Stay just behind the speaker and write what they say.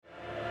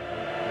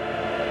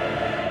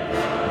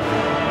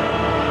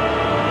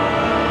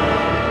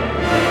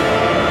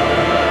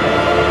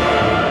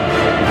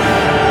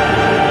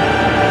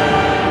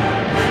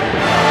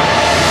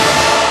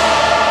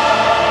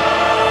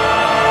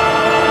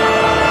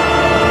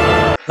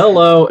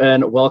Hello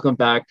and welcome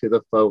back to the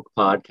Folk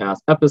Podcast,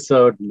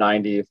 episode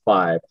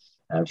 95.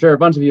 I'm sure a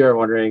bunch of you are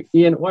wondering,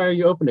 Ian, why are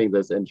you opening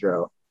this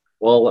intro?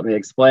 Well, let me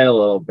explain a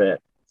little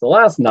bit. So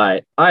last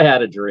night, I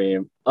had a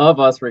dream of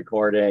us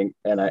recording,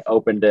 and I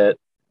opened it,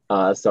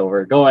 so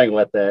we're going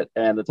with it.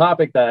 And the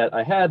topic that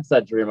I had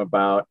said dream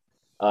about,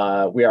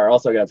 we are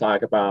also going to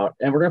talk about,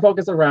 and we're going to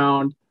focus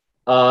around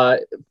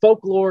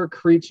folklore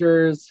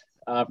creatures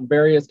from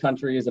various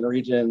countries and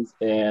regions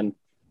in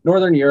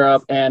Northern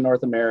Europe and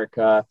North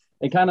America,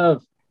 and kind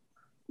of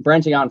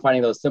branching out and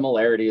finding those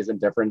similarities and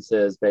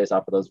differences based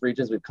off of those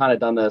regions. We've kind of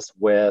done this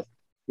with,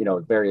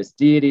 various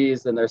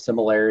deities and their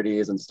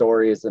similarities and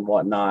stories and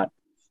whatnot.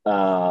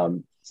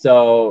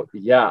 So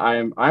yeah,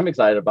 I'm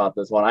excited about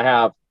this one. I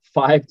have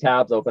 5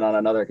 tabs open on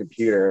another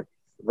computer,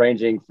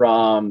 ranging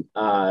from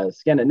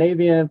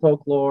Scandinavian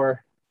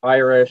folklore,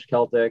 Irish,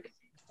 Celtic,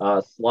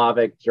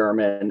 Slavic,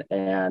 German,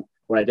 and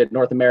when I did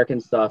North American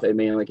stuff, it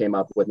mainly came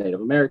up with Native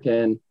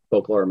American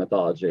folklore and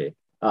mythology.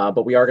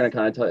 But we are going to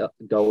kind of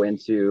go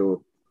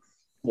into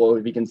what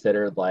would be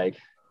considered like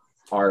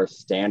our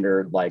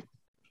standard, like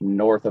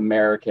North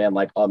American,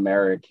 like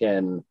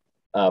American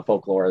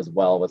folklore as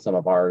well with some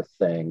of our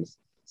things.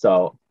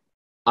 So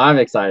I'm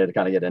excited to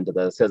kind of get into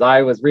this because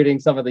I was reading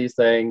some of these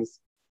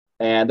things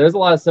and there's a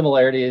lot of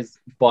similarities,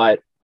 but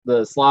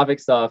the Slavic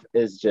stuff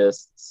is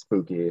just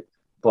spooky.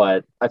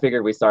 But I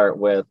figured we start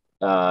with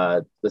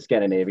the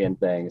Scandinavian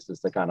things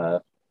just to kind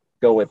of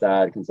go with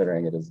that,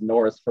 considering it is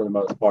Norse for the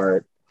most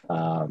part.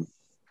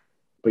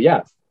 But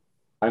yeah,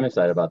 I'm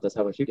excited about this.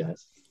 How about you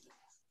guys?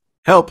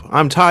 Help,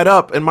 I'm tied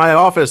up in my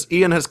office.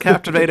 Ian has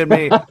captivated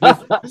me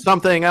with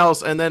something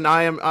else, and then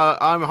I'm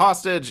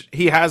hostage.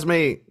 He has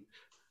me.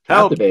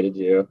 Help. Captivated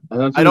you?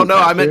 I don't know.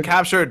 Captured? I meant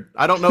captured.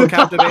 I don't know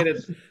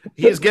captivated.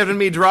 He's given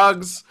me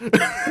drugs.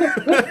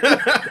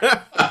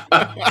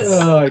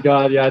 Oh my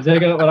god, yeah.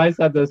 Jacob, when I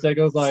said this,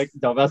 Jacob was like,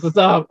 don't mess this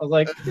up. I was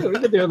like, dude,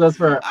 we've been doing this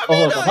for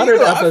almost 100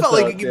 episodes. I felt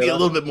like it could be a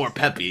little bit more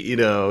peppy,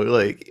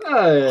 like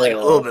a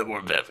little bit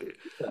more peppy.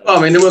 Well,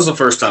 I mean, it was the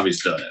first time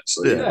he's done it.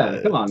 So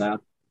yeah, come on now.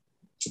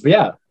 But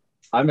yeah,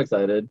 I'm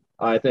excited.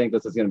 I think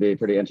this is going to be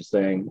pretty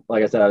interesting.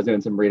 Like I said, I was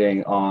doing some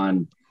reading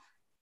on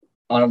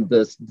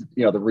this,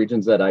 the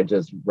regions that I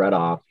just read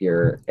off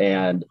here,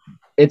 and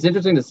it's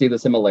interesting to see the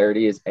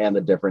similarities and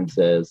the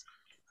differences.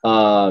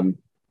 So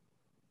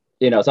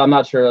I'm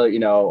not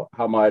sure,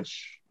 how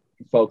much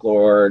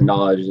folklore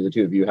knowledge the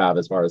two of you have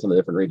as far as some of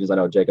the different regions. I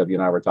know, Jacob, you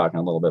and I were talking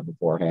a little bit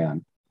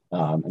beforehand,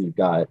 and you've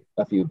got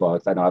a few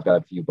books. I know I've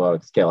got a few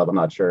books. Caleb, I'm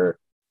not sure,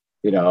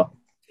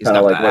 He's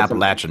got like the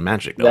Appalachian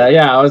magic.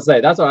 Yeah, I would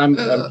say that's what I'm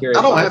curious.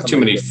 I don't have too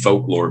many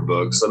folklore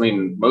books. I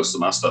mean, most of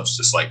my stuff's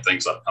just like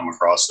things I've come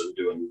across and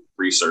doing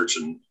research.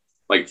 And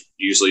like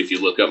usually if you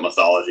look up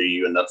mythology,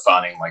 you end up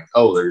finding like,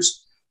 oh,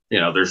 there's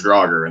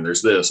Draugr and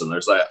there's this and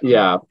there's that.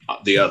 Yeah.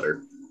 The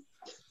other.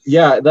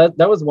 Yeah,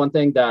 that was one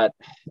thing that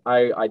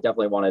I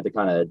definitely wanted to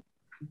kind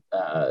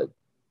of,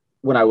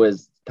 when I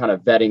was kind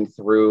of vetting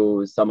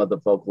through some of the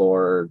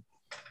folklore,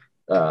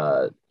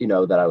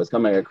 that I was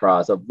coming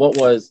across, of what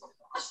was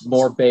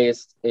more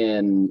based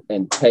in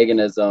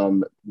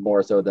paganism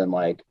more so than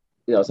like,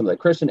 some of the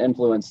Christian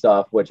influence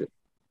stuff, which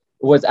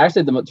was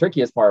actually the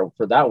trickiest part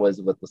for that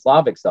was with the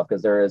Slavic stuff,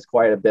 because there is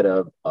quite a bit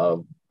of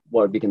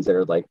what would be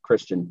considered like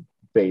Christian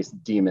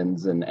based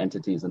demons and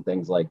entities and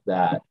things like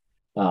that.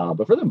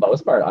 But for the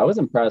most part, I was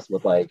impressed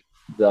with like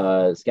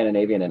the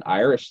Scandinavian and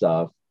Irish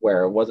stuff,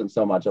 where it wasn't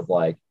so much of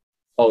like,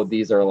 oh,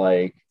 these are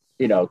like,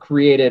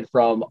 created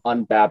from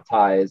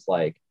unbaptized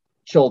like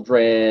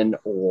children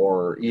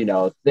or,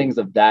 things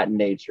of that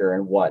nature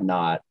and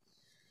whatnot.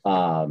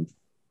 But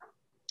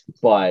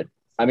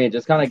I mean,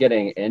 just kind of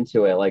getting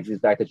into it, like the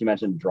fact that you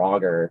mentioned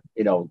Draugr,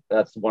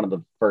 that's one of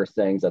the first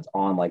things that's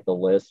on like the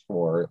list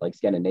for like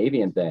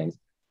Scandinavian things.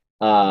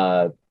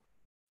 I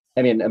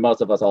mean, and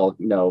most of us all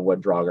know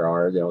what Draugr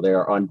are. They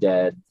are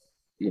undead.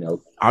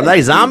 Are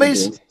they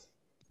zombies?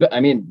 But, I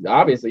mean,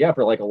 obviously, yeah.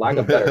 For like a lack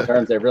of better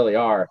terms, they really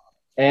are.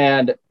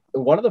 And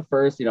one of the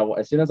first,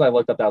 as soon as I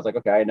looked up that, I was like,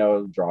 okay, I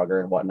know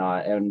Draugr and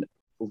whatnot. And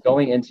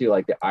going into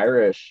like the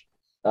Irish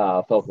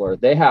folklore,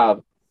 they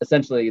have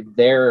essentially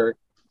their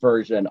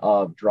version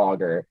of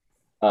Draugr.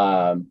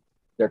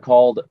 They're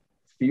called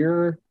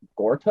Fear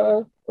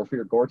Gorta or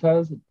Fear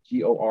Gortas,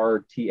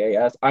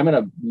 Gortas. I'm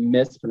gonna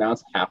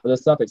mispronounce half of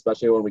this stuff,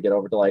 especially when we get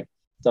over to like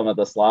some of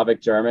the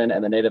Slavic, German,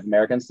 and the Native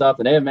American stuff.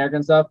 The Native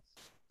American stuff,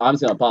 I'm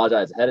just gonna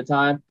apologize ahead of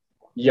time.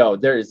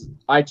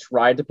 I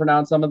tried to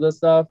pronounce some of this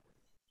stuff.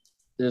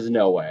 There's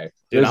no way.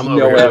 Dude, I'm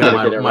over here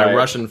looking at my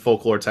Russian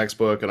folklore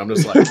textbook, and I'm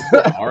just like,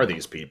 what are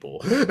these people?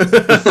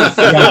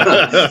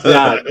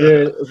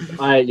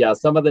 Yeah,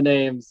 some of the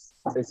names,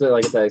 like I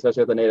said,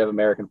 especially with the Native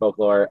American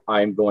folklore,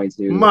 I'm going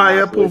to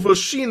Maya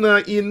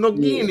Povoshina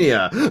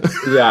Inoginia.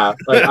 Yeah,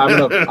 like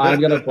I'm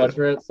gonna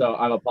butcher it, so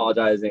I'm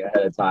apologizing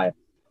ahead of time.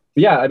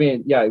 But yeah, I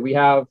mean, yeah, we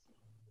have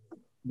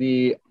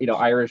the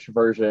Irish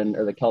version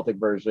or the Celtic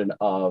version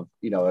of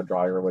a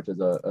Draugr, which is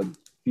a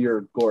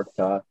Fear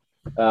Gorta.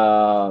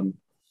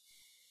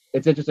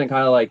 It's interesting,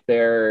 kind of like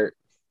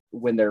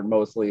when they're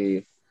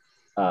mostly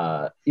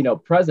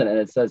present. And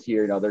it says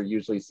here, they're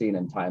usually seen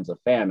in times of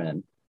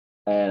famine.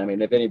 And I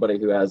mean, if anybody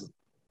who has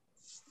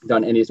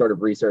done any sort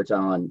of research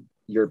on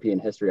European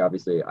history,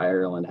 obviously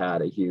Ireland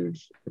had a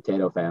huge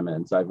potato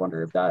famine. So I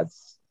wonder if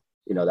that's,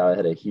 that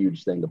had a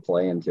huge thing to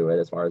play into it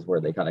as far as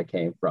where they kind of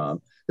came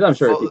from. Because I'm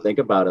sure if you think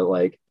about it,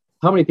 like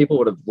how many people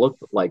would have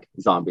looked like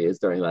zombies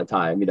during that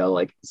time,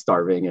 like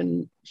starving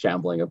and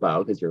shambling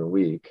about because you're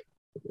weak.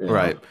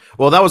 Right.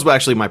 Well, that was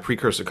actually my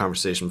precursor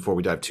conversation before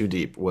we dive too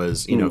deep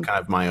was, kind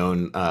of my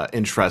own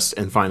interest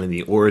in finding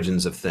the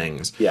origins of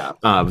things. Yeah.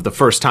 The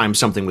first time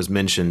something was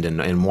mentioned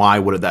and why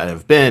would that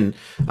have been?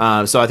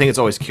 So I think it's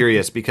always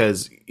curious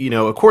because,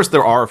 of course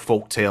there are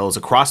folk tales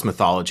across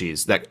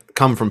mythologies that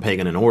come from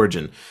pagan in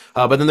origin.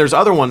 But then there's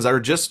other ones that are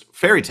just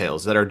fairy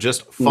tales that are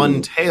just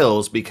fun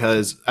tales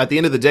because at the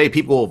end of the day,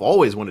 people have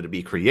always wanted to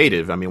be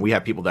creative. I mean, we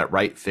have people that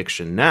write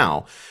fiction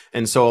now.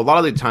 And so a lot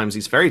of the times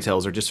these fairy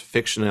tales are just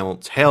fictional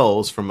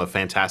tales from a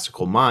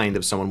fantastical mind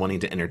of someone wanting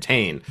to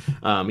entertain.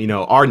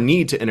 Our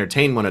need to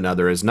entertain one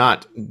another is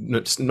not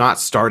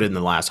started in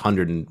the last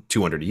 100 and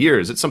 200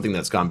 years. It's something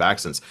that's gone back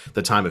since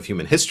the time of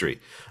human history.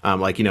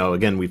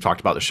 Again, we've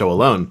talked about the show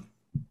alone.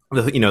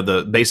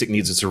 The basic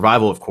needs of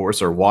survival, of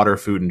course, are water,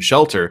 food, and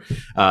shelter,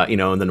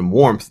 and then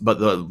warmth. But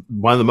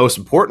one of the most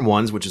important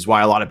ones, which is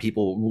why a lot of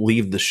people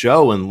leave the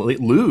show and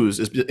lose,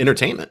 is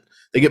entertainment.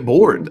 They get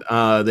bored.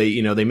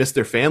 They miss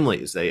their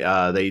families.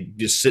 They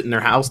just sit in their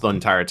house the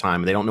entire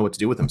time and they don't know what to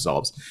do with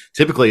themselves.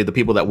 Typically, the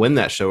people that win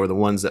that show are the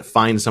ones that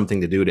find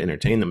something to do to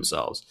entertain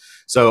themselves.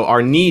 So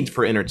our need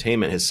for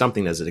entertainment is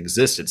something that has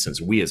existed since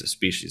we as a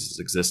species has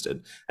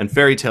existed. And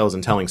fairy tales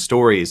and telling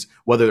stories,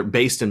 whether they're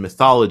based in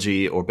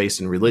mythology or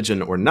based in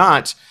religion or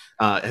not,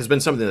 has been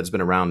something that's been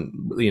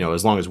around,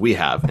 as long as we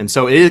have. And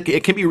so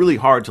it can be really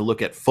hard to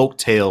look at folk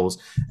tales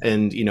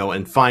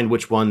and find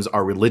which ones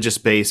are religious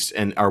based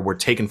and were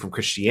taken from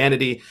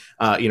Christianity,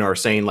 or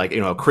saying like,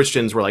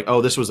 Christians were like,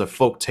 oh, this was a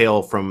folk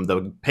tale from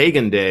the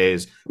pagan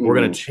days. We're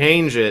going to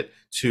change it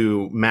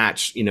to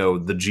match,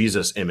 the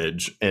Jesus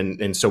image.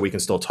 And so we can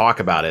still talk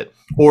about it.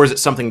 Or is it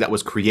something that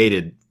was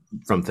created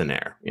from thin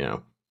air,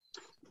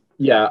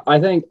 Yeah, I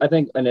think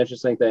an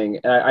interesting thing,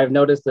 and I've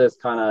noticed this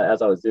kind of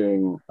as I was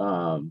doing,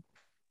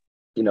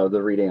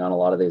 the reading on a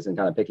lot of these and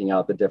kind of picking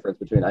out the difference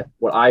between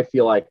what I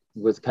feel like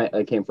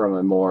came from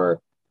a more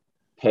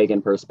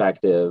pagan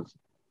perspective,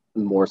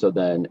 more so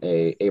than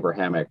a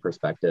Abrahamic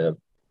perspective.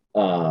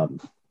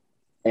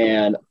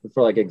 And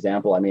for like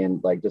example, I mean,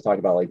 like just talking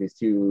about like these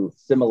two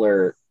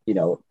similar,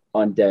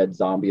 undead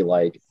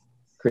zombie-like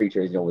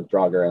creatures, with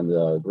Draugr and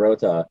the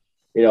Grota.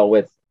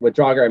 With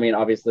Draugr, I mean,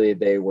 obviously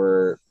they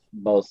were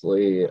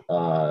mostly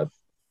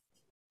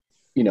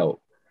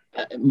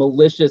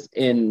malicious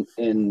in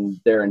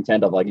their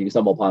intent of like you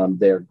stumble upon them,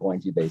 they're going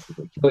to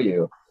basically kill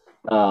you.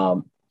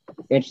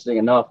 Interesting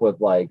enough,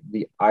 with like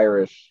the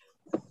Irish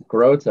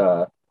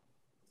Grota,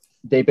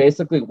 they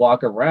basically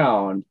walk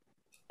around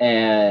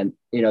and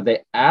they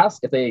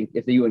ask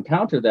if you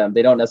encounter them,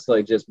 they don't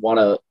necessarily just want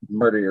to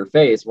murder your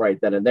face right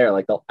then and there.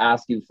 Like they'll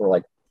ask you for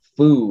like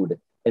food,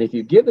 and if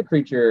you give the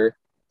creature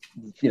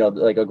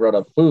like a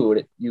Grota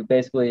food, you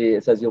basically,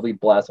 it says you'll be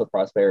blessed with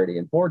prosperity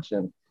and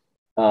fortune.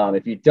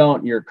 If you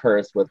don't, you're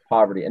cursed with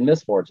poverty and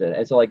misfortune.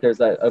 And so like there's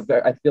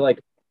I feel like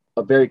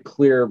a very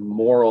clear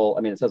moral.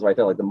 I mean, it says right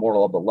there, like the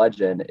moral of the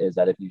legend is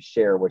that if you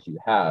share what you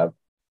have,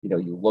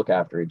 you look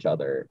after each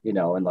other,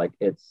 and like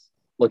it's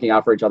looking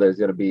out for each other is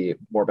going to be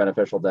more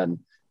beneficial than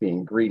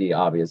being greedy,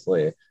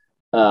 obviously.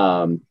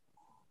 And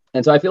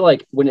so I feel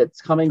like when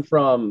it's coming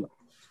from,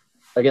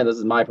 again, this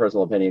is my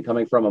personal opinion,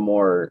 coming from a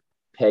more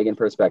pagan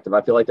perspective,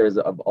 I feel like there's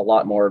a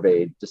lot more of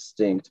a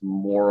distinct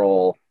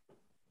moral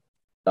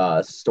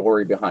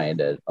story behind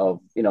it of,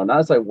 not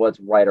necessarily what's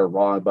right or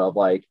wrong, but of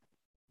like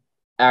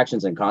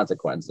actions and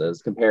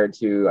consequences compared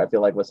to, I feel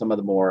like with some of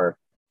the more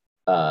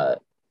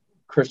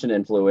Christian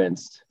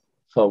influenced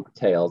folk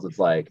tales, it's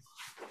like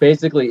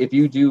basically if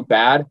you do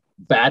bad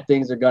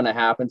things are going to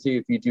happen to you.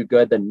 If you do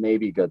good, then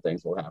maybe good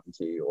things will happen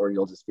to you, or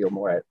you'll just feel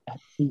more at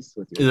peace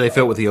with yourself. They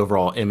fit with the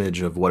overall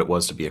image of what it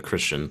was to be a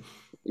Christian.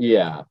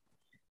 Yeah.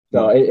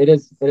 So it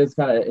is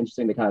kind of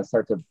interesting to kind of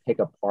start to pick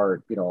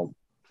apart,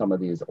 some of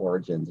these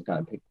origins and kind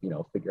of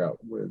figure out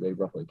where they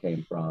roughly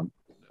came from.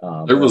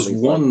 There was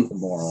one.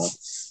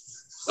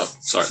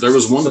 There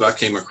was one that I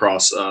came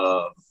across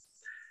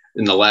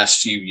in the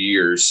last few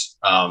years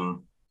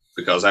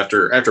because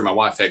after my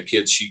wife had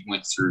kids, she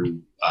went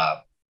through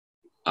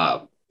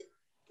I'm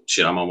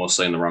almost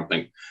saying the wrong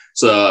thing.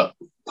 So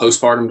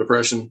postpartum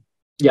depression.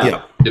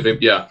 Yeah.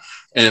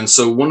 And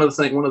so one of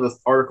the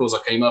articles I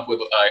came up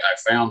with, I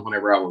found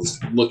whenever I was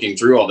looking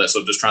through all that,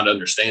 so just trying to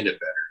understand it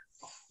better,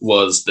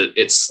 was that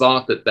it's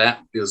thought that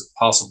is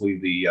possibly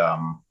the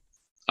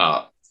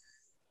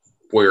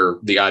where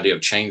the idea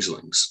of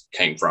changelings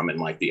came from in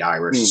like the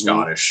Irish,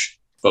 Scottish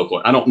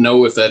folklore. I don't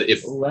know if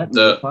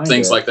the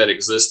things like that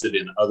existed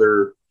in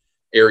other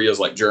areas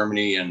like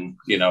Germany and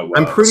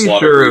I'm pretty Slavic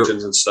sure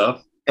regions and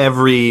stuff.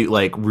 Every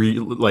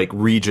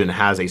region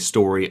has a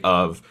story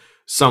of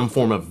some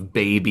form of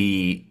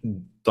baby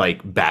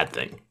bad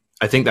thing.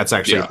 I think that's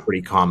actually Yeah. a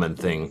pretty common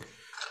thing.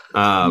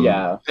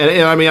 Yeah.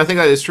 And I mean, I think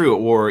that is true,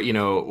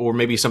 or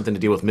maybe something to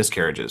deal with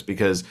miscarriages,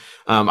 because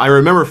I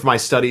remember from my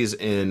studies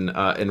in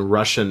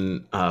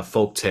Russian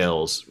folk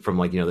tales from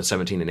like the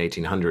 17 and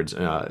 1800s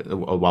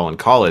while in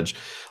college,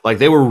 like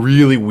they were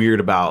really weird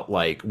about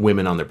like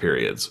women on their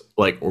periods,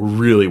 like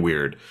really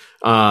weird.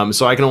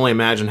 So I can only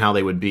imagine how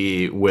they would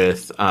be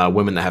with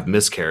women that have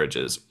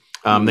miscarriages.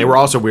 They were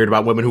also weird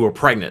about women who were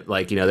pregnant.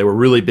 Like, they were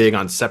really big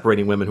on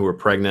separating women who were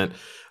pregnant.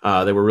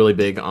 They were really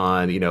big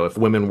on, if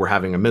women were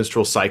having a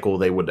menstrual cycle,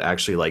 they would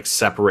actually like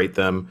separate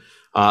them.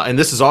 And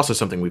this is also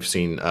something we've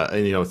seen,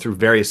 through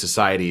various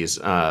societies.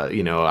 I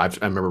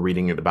remember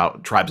reading it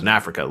about tribes in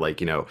Africa,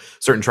 like,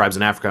 certain tribes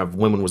in Africa, if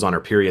women was on her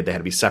period, they had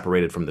to be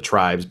separated from the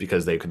tribes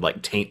because they could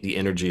like taint the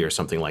energy or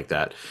something like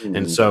that.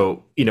 And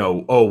so,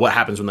 what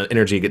happens when the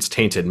energy gets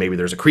tainted? Maybe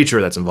there's a creature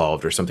that's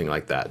involved or something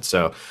like that.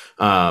 So,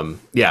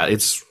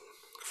 it's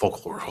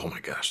folklore. Oh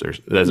my gosh,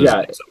 that's a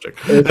big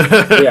subject.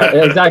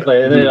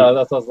 Exactly. And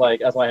that's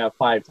why I have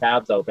 5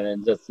 tabs open,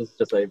 and it's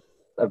just a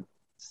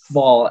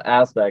small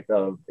aspect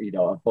of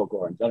of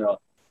folklore in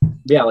general.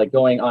 Yeah, like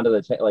going onto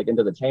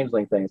into the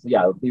changeling things.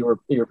 Yeah, you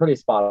were pretty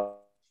spot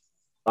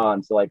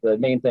on. So like the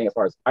main thing as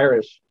far as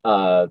Irish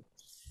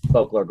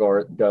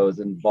folklore goes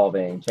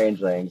involving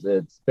changelings,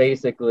 it's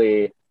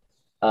basically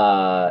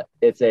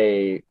it's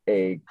a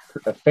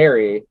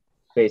fairy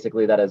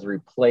basically that is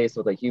replaced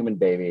with a human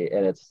baby,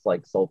 and its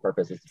like sole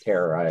purpose is to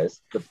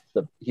terrorize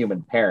the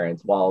human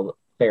parents while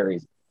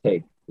fairies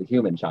take the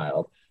human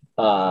child,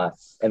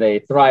 and they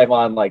thrive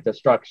on like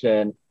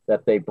destruction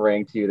that they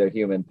bring to their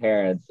human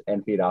parents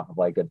and feed off of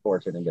like good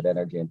fortune and good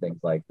energy and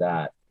things like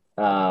that.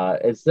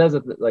 It says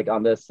that like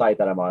on this site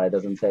that I'm on, it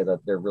doesn't say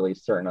that they're really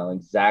certain on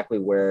exactly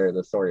where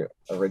the story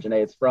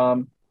originates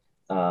from,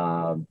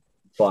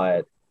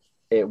 but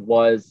it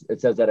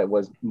says that it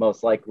was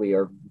most likely,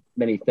 or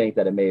many think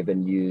that it may have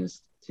been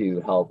used to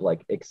help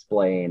like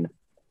explain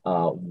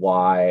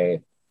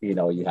why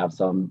you have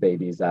some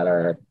babies that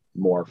are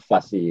more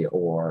fussy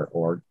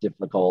or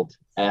difficult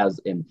as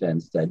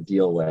infants to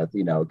deal with,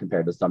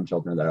 compared to some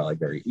children that are like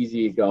very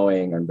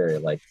easygoing and very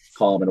like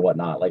calm and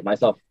whatnot. Like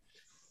myself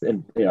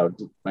in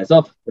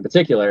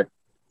particular,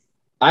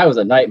 I was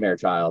a nightmare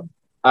child.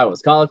 I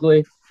was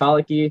colicky.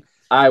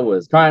 I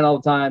was crying all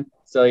the time.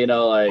 So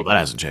Well, that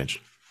hasn't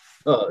changed.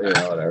 Oh,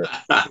 whatever.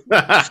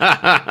 There's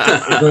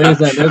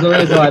a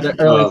reason why the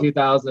early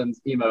 2000s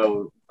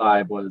emo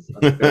vibe was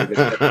a very good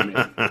fit for me.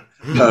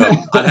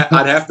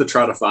 I'd have to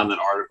try to find that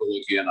article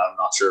again. I'm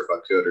not sure if I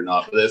could or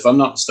not, but if I'm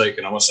not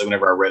mistaken, I want to say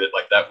whenever I read it,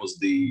 like that was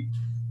the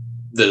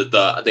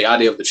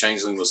idea of the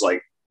changeling was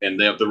like, and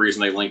the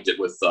reason they linked it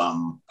with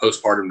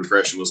postpartum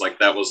depression was like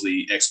that was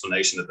the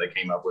explanation that they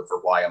came up with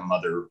for why a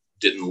mother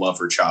didn't love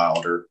her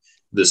child or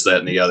this, that,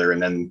 and the other.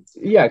 And then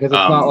because it's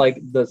not like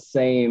the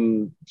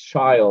same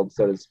child,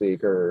 so to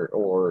speak,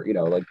 or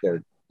like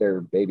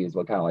their babies,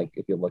 but kind of like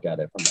if you look at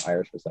it from the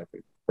Irish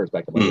perspective,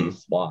 like they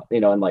swap,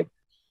 and like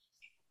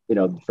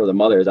for the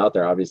mothers out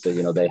there, obviously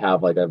they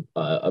have like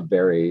a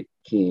very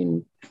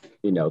keen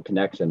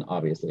connection,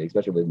 obviously,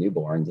 especially with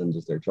newborns and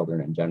just their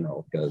children in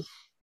general, because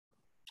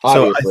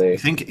obviously. So I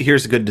think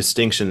here's a good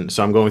distinction.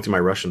 So I'm going through my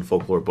Russian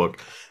folklore book,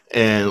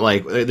 and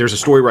like there's a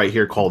story right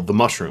here called The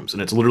Mushrooms,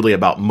 and it's literally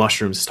about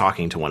mushrooms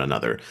talking to one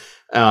another.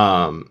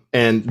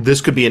 And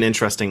this could be an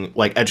interesting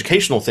like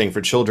educational thing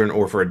for children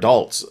or for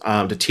adults,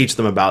 to teach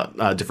them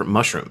about different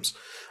mushrooms,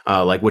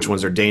 like which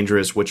ones are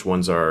dangerous, which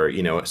ones are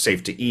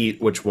safe to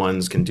eat, which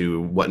ones can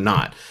do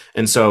whatnot.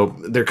 And so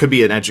there could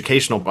be an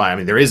educational. I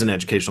mean, there is an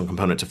educational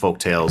component to folk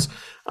tales.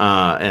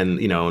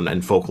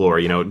 And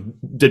folklore,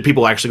 did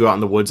people actually go out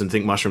in the woods and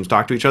think mushrooms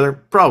talk to each other?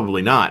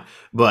 Probably not,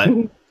 but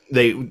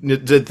they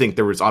did think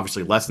there was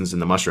obviously lessons in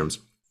the mushrooms.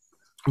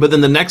 But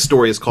then the next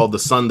story is called The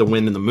Sun, the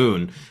Wind, and the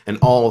Moon, and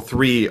all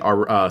 3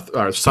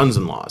 are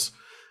sons-in-laws.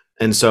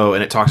 And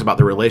it talks about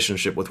the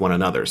relationship with one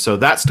another. So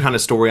that's the kind of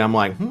story I'm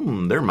like,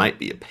 there might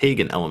be a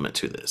pagan element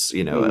to this,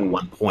 at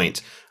one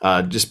point,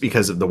 just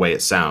because of the way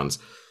it sounds.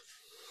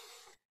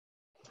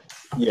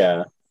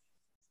 Yeah.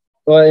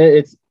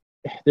 Well,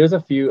 there's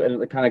a few,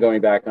 and kind of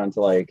going back onto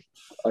like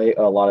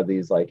a lot of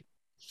these like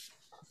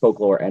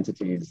folklore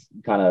entities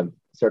kind of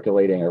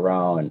circulating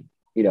around,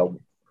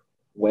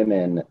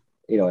 women,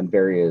 in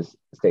various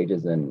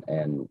stages and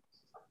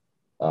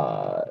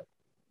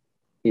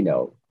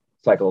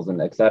cycles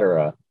and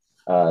etc.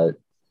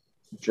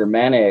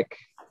 Germanic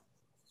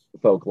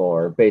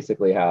folklore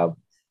basically have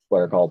what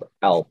are called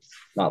elves,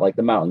 not like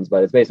the mountains,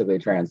 but it's basically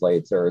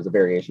translates or is a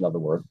variation of the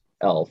word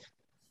elf.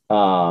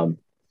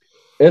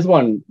 This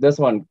one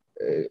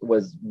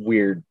was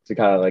weird to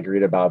kind of like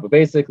read about, but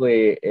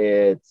basically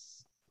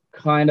it's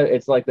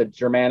like the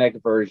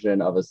Germanic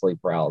version of a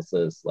sleep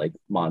paralysis like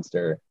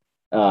monster.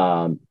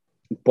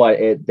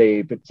 But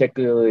they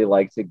particularly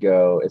like to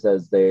go, it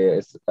says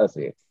let's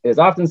see, it is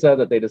often said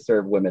that they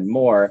disturb women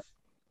more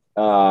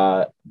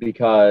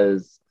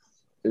because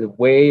the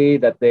way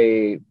that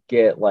they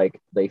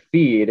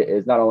feed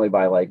is not only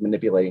by like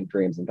manipulating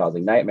dreams and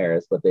causing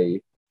nightmares, but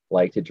they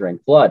like to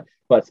drink blood.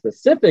 But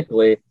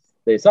specifically,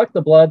 They suck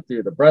the blood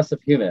through the breasts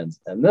of humans,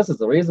 and this is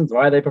the reasons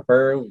why they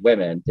prefer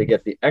women to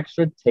get the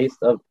extra taste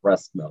of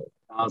breast milk.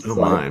 I was Oh just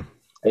like, my.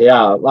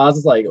 yeah, I was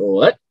just like,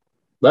 what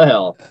the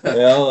hell? You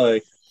know,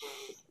 like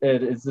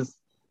it's just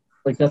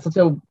like that's such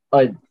a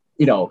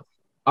you know,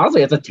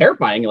 honestly, it's a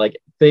terrifying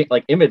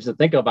image to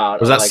think about.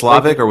 Was that Like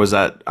Slavic or was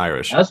that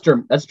Irish? that's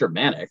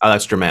Germanic. Oh,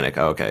 that's Germanic.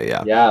 Oh, okay,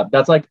 yeah. Yeah,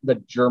 that's like the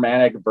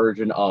Germanic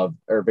version of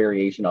or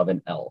variation of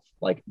an elf,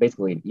 like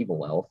basically an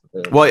evil elf.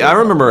 Well, I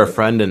remember a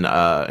friend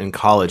in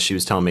college. She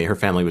was telling me her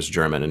family was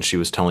German, and she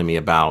was telling me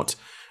about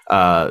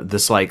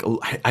this. Like,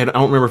 I don't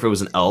remember if it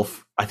was an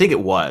elf. I think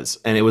it was,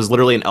 and it was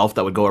literally an elf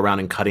that would go around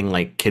and cutting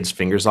like kids'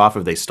 fingers off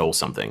if they stole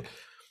something.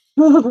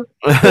 Well, what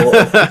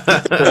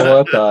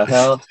the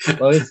hell?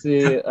 Let me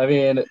see. I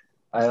mean,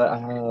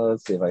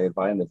 let's see if I can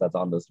find if that's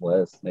on this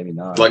list. Maybe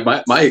not. Like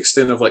my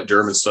extent of like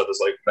German stuff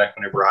is like back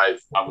whenever I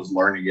was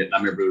learning it, and I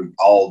remember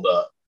all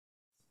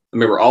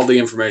the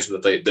information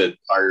that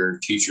our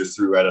teacher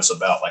threw at us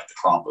about like the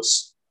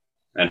Krampus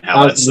and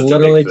how that's such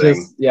literally a big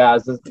thing. I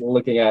was just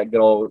looking at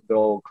good old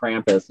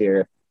Krampus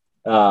here.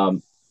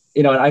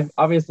 You know, and I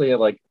obviously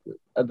like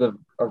a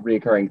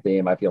recurring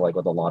theme. I feel like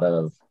with a lot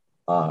of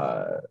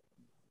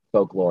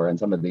folklore and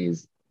some of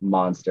these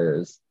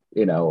monsters,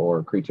 you know,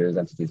 or creatures,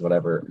 entities,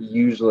 whatever,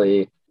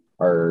 usually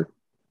are,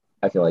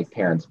 I feel like,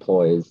 parents'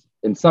 ploys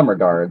in some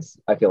regards.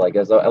 I feel like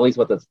as at least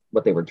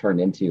what they were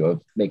turned into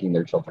of making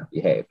their children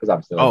behave, because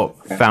obviously.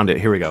 Found it.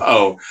 Here we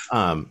go.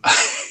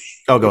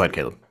 Go ahead,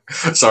 Caleb.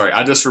 Sorry,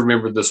 I just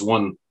remembered this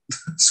one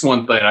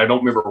thing. I don't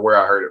remember where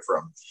I heard it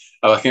from.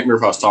 I can't remember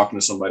if I was talking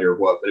to somebody or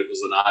what, but it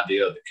was an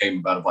idea that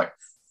came about of like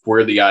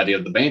where the idea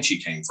of the banshee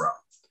came from.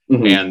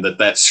 Mm-hmm. And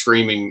that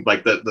screaming,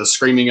 like the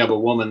screaming of a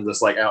woman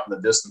that's like out in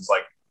the distance,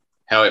 like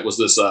how it was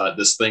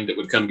this thing that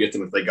would come get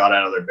them if they got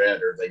out of their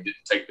bed or they didn't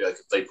take, like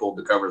if they pulled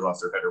the covers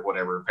off their head or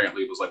whatever.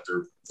 Apparently it was like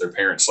their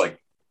parents like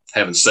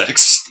having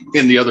sex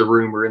in the other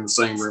room or in the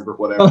same room or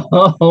whatever.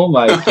 Oh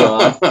my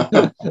God.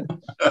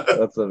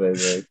 That's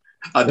amazing.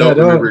 I don't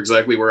remember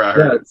exactly where I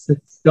heard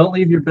it. Don't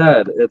leave your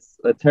bed. It's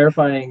a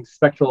terrifying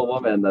spectral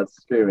woman that's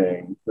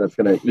screaming that's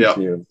going to eat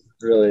you.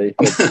 Really,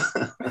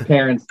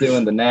 parents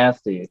doing the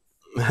nasty.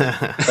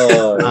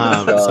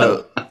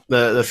 So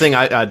the thing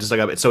I just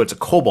like, so it's a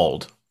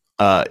kobold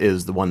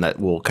is the one that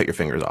will cut your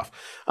fingers off,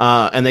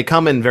 and they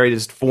come in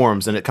various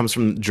forms, and it comes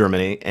from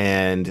Germany,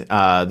 and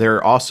there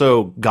are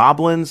also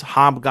goblins,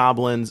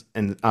 hobgoblins,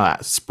 and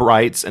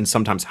sprites, and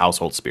sometimes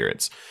household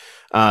spirits.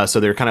 So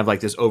they're kind of like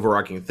this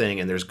overarching thing,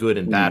 and there's good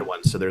and bad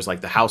ones. So there's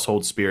like the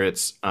household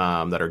spirits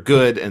that are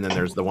good, and then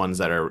there's the ones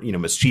that are, you know,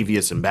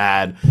 mischievous and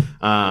bad.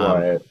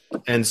 Right.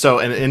 And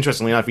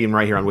interestingly enough, even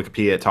right here on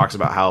Wikipedia, it talks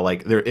about how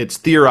like it's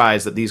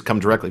theorized that these come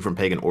directly from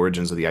pagan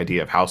origins of the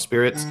idea of house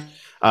spirits.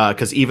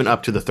 Because even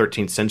up to the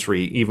 13th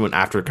century, even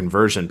after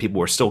conversion,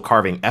 people were still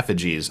carving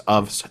effigies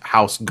of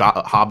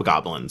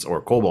hobgoblins or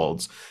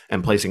kobolds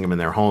and placing them in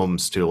their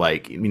homes to,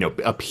 like, you know,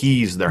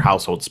 appease their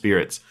household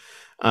spirits.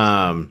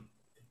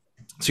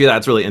 So yeah,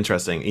 that's really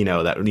interesting. You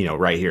know, that, you know,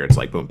 right here, it's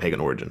like boom, pagan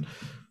origin.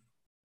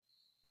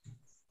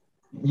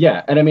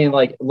 Yeah, and I mean,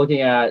 like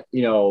looking at,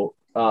 you know,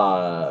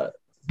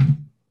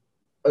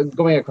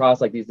 going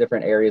across like these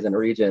different areas and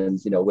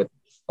regions, you know, with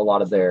a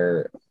lot of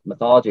their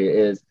mythology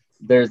is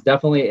there's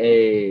definitely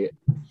a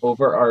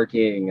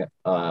overarching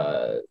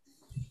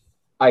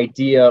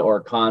idea or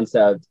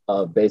concept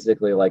of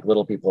basically like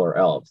little people or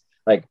elves.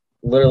 Like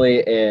literally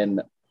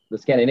in the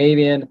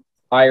Scandinavian,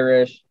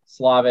 Irish,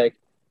 Slavic,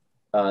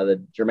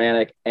 the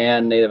Germanic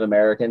and Native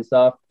American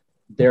stuff,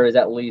 there is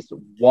at least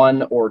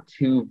one or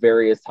two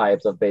various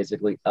types of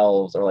basically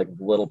elves or like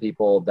little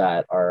people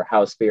that are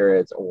house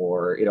spirits,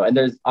 or, you know, and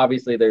there's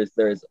obviously there's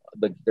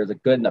a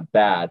good and a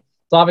bad.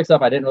 Slavic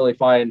stuff I didn't really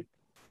find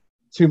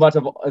too much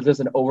of just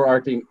an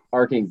overarching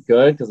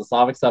good, because the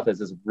Slavic stuff is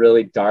just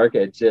really dark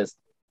and just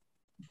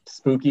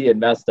spooky and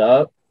messed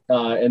up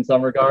in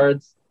some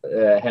regards.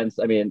 Hence,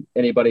 I mean,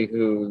 anybody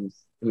who's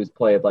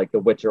played like The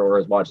Witcher or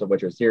has watched the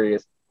Witcher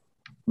series,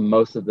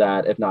 most of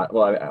that, if not,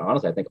 well,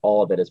 honestly, I think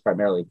all of it is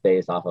primarily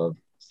based off of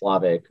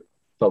Slavic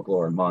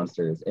folklore and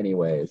monsters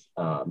anyways.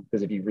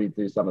 Because if you read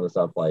through some of the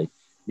stuff, like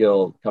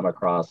you'll come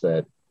across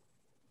it,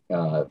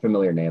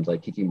 familiar names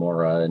like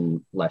Kikimora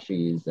and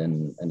Leshies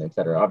and et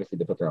cetera. Obviously,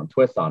 they put their own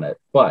twist on it,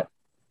 but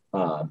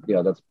you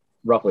know, that's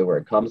roughly where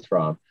it comes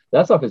from.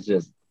 That stuff is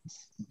just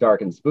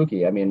dark and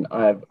spooky. I mean,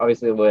 I've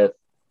obviously with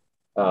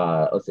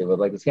with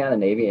like the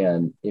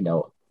Scandinavian, you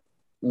know,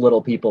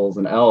 little peoples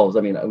and elves.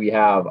 I mean, we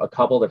have a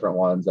couple different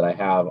ones that I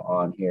have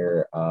on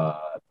here.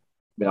 I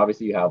mean,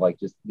 obviously you have like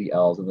just the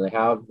elves, and they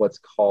have what's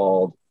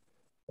called,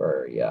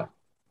 we have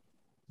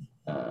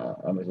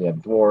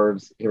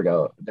dwarves. Here we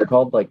go. They're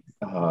called like,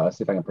 let's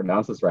see if I can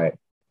pronounce this right.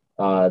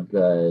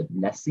 The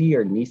Nessie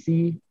or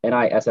Nisi,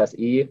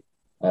 Nisse.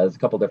 There's a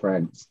couple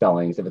different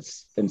spellings. If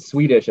it's in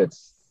Swedish,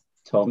 it's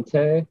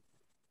Tomte.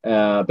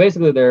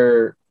 Basically,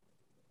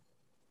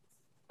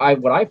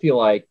 what I feel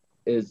like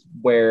is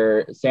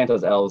where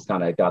Santa's elves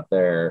kind of got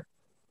their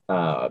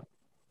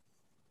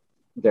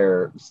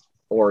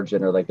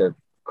origin, or like their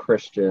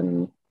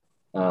Christian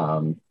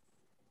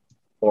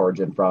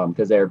origin from,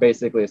 because they're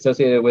basically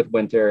associated with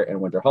winter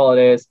and winter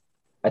holidays.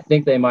 I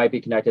think they might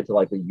be connected to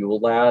like the Yule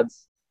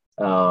lads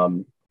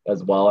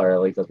as well, or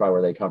at least that's probably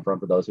where they come from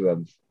for those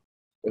who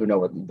know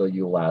what the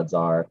Yule lads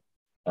are.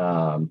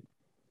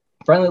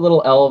 Friendly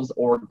little elves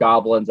or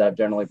goblins that have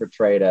generally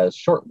portrayed as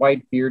short,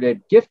 white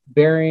bearded gift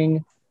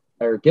bearers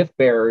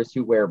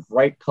who wear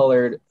bright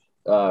colored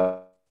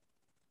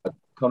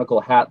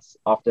conical hats,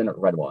 often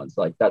red ones.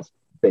 Like that's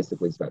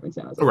basically describing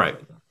Santa. Right.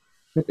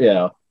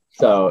 Yeah.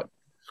 So.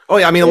 Oh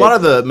yeah, I mean, a lot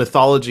of the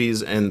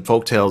mythologies and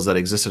folktales that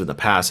existed in the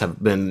past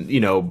have been,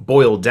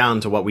 boiled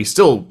down to what we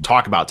still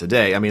talk about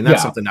today. I mean,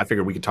 that's something I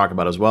figured we could talk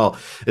about as well.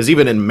 Is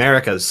even in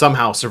America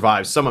somehow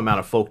survives some amount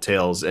of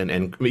folktales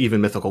and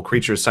even mythical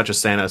creatures such as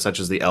Santa, such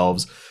as the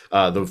elves,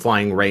 the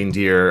flying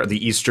reindeer,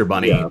 the Easter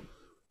bunny. Yeah.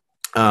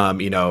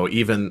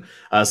 Even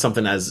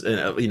something as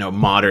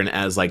modern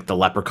as like the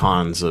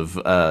leprechauns of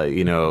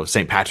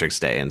St. Patrick's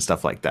Day and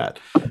stuff like that.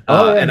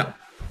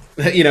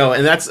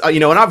 And that's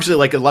and obviously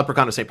like a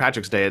leprechaun of St.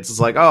 Patrick's Day, it's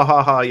just like, oh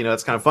ha ha,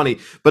 it's kind of funny.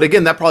 But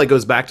again, that probably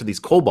goes back to these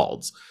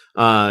kobolds,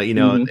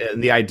 and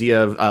the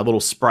idea of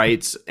little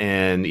sprites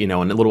and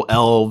and little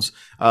elves.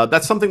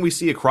 That's something we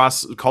see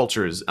across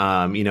cultures.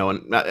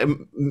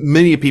 And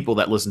many people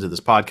that listen to this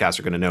podcast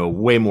are going to know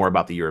way more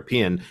about the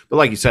European, but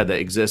like you said, that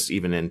exists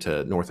even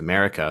into North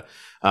America.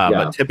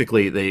 But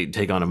typically they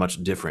take on a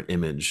much different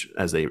image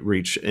as they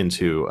reach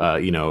into,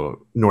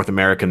 North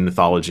American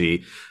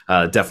mythology,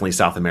 definitely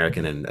South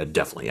American, and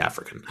definitely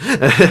African.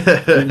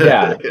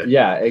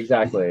 Yeah,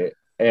 exactly.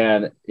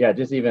 And yeah,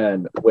 just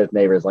even with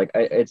neighbors, like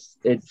it's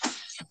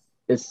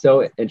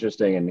so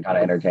interesting and kind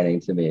of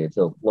entertaining to me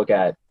to look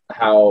at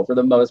how, for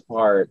the most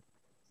part,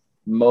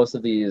 most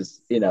of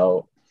these,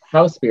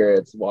 house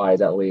spirits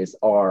wise, at least,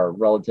 are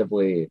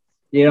relatively,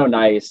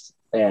 nice.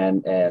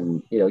 And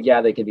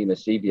they can be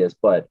mischievous,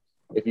 but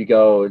if you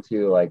go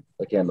to like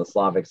again the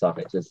Slavic stuff,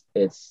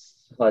 it's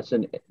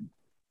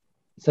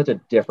such a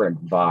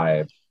different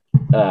vibe.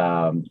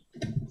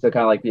 So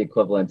kind of like the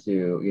equivalent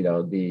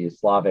to the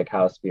Slavic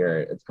house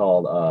spirit. It's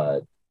called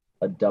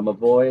a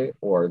domovoi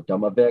or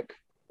domovic.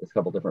 There's a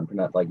couple different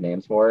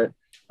names for it.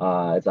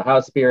 It's a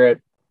house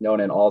spirit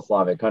known in all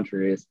Slavic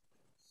countries.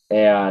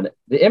 And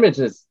the image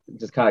just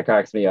kind of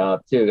cracks me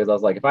up too, because I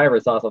was like, if I ever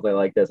saw something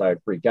like this, I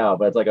would freak out.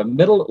 But it's like a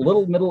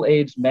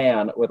middle-aged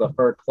man with a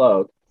fur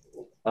cloak.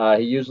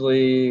 He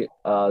usually,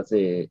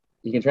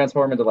 he can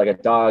transform into like a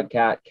dog,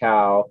 cat,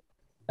 cow.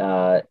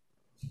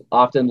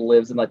 Often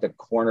lives in like the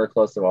corner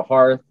close to a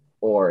hearth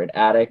or an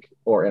attic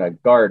or in a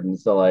garden.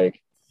 So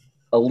like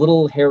a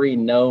little hairy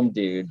gnome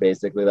dude,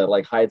 basically, that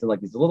like hides in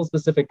like these little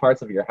specific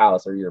parts of your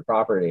house or your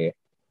property.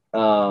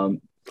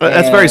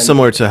 That's very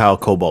similar to how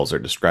kobolds are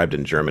described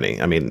in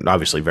Germany. I mean,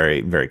 obviously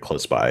very, very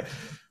close by.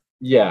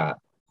 Yeah.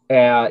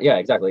 Yeah,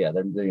 exactly. Yeah.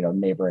 They're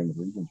neighboring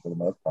regions for the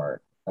most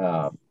part.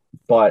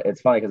 But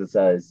it's funny because it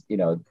says,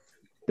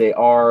 they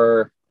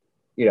are,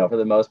 for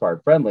the most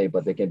part friendly,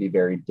 but they can be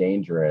very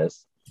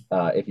dangerous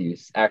if you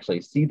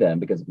actually see them,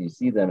 because if you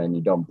see them and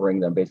you don't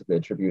bring them basically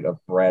a tribute of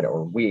bread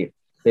or wheat,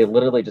 they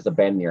literally just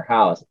abandon your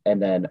house.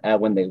 And then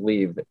when they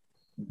leave,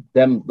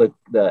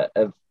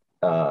 the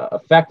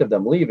effect of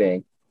them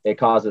leaving, it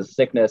causes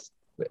sickness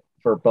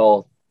for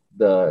both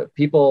the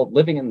people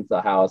living in the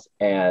house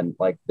and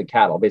like the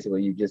cattle.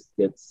 Basically, you just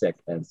get sick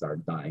and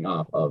start dying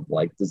off of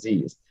like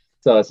disease.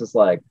 So it's just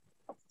like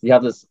you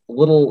have this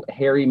little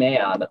hairy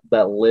man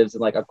that lives in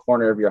like a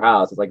corner of your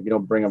house. It's like if you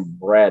don't bring him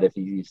bread, if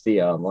you see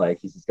him, like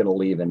he's just gonna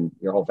leave and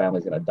your whole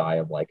family's gonna die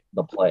of like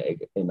the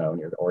plague,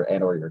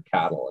 or your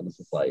cattle. And it's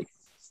just like,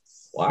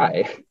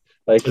 why?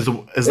 Like, is the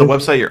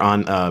website you're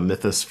on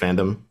Mythos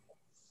fandom?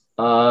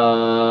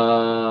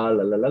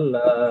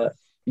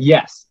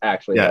 Yes,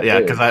 actually. Yeah,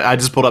 because I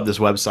just pulled up this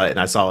website and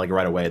I saw like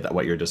right away that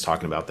what you're just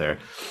talking about there.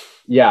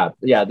 Yeah.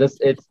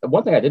 It's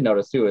one thing I did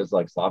notice too is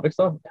like Slavic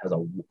stuff has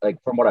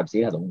from what I've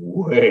seen, has a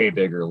way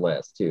bigger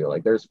list too.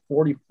 Like there's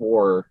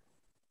 44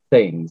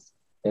 things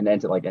and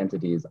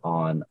entities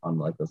on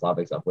like the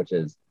Slavic stuff, which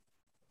is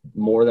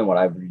more than what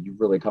I've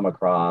really come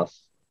across.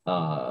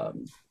 For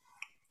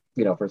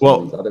some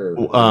of these other.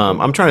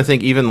 I'm trying to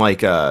think. Even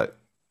like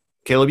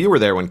Caleb, you were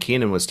there when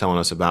Keenan was telling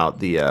us about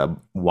the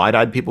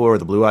wide-eyed people or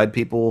the blue-eyed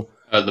people.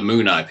 The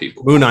moon-eyed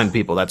people. Moon-eyed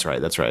people. That's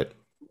right.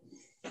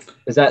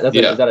 Is that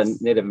a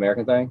Native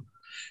American thing?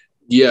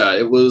 Yeah,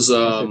 it was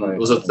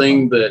a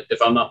thing that, if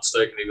I'm not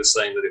mistaken, he was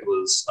saying that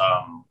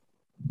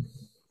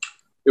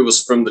it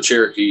was from the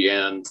Cherokee,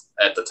 and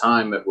at the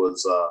time it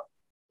was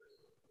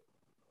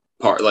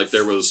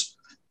there was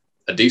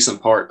a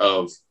decent part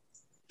of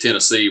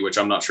Tennessee, which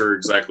I'm not sure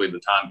exactly the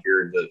time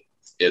period that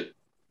it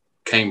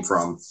came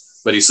from,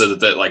 but he said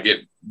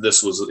that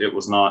it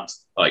was not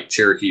like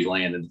Cherokee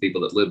land, and the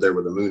people that lived there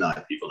were the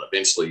Moonite people.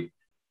 Eventually,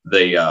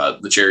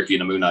 the Cherokee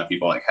and the Moonite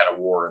people had a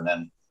war, and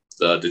then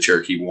the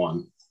Cherokee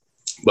won.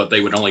 But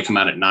they would only come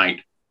out at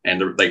night,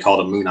 and they called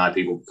them Moonite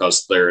people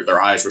because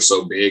their eyes were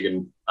so big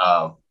and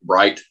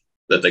bright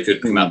that they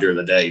couldn't come out during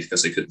the day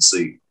because they couldn't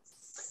see.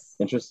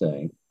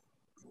 Interesting.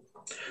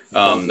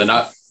 Then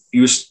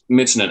you was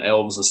mentioning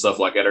elves and stuff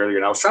like that earlier,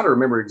 and I was trying to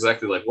remember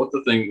exactly like what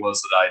the thing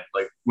was that I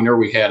like whenever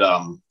we had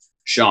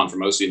Sean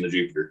from OC and the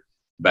Jupiter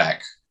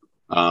back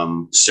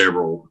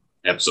several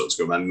episodes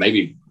ago.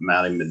 Maybe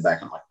might even been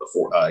back in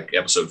like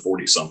episode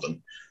 40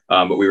 something.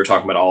 But we were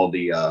talking about all of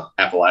the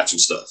Appalachian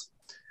stuff.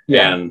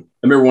 Yeah. And I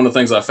remember one of the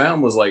things I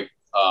found was like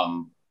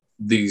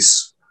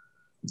these,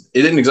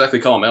 it didn't exactly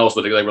call them elves,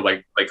 but they were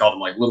like, they called them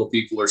like little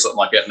people or something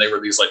like that. And they were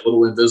these like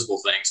little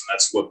invisible things. And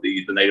that's what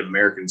the Native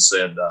Americans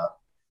said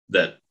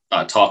that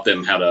taught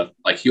them how to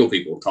like heal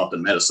people, taught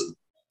them medicine.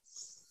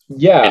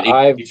 Yeah.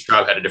 And each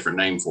tribe had a different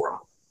name for them.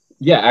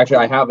 Yeah, actually,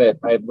 I have it.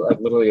 I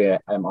literally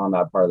am on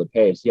that part of the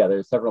page. Yeah,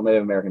 there's several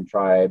Native American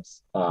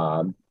tribes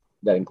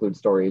that include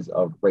stories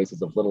of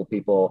races of little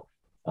people.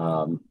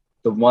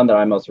 The one that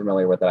I'm most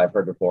familiar with that I've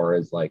heard before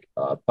is like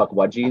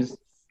Pukwudgies.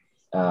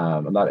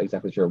 I'm not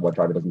exactly sure what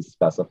tribe. It doesn't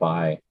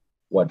specify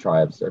what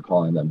tribes they're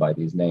calling them by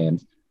these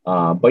names.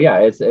 But yeah,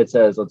 it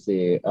says, let's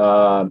see,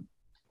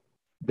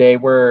 they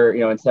were,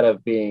 instead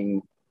of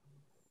being,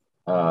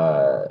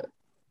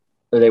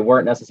 they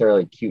weren't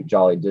necessarily cute,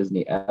 jolly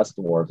Disney-esque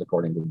dwarves,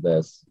 according to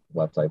this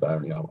website.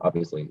 But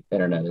obviously,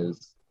 internet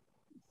is.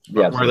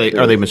 Yeah,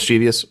 are they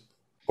mischievous?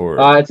 Or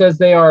it says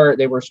they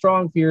were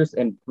strong, fierce,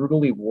 and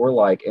brutally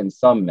warlike in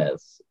some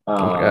myths.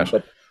 Oh my gosh.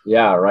 But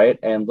yeah, right.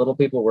 And little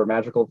people were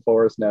magical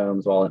forest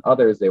gnomes, while in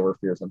others they were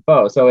fierce and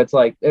foe. So it's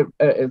like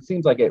it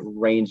seems like it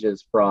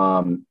ranges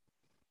from,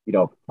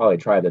 probably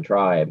tribe to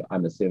tribe.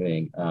 I'm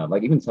assuming,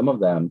 like even some of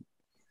them.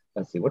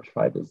 Let's see, what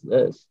tribe is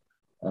this?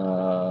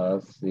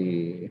 Let's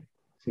see.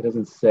 He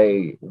doesn't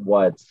say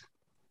what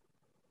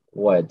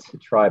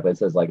tribe, but it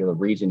says like the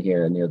region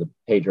here near the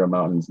Pedro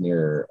Mountains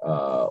near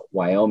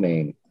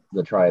Wyoming.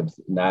 The tribes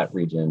in that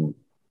region,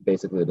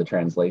 basically the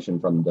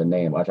translation from the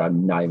name, which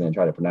I'm not even going to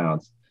try to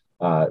pronounce,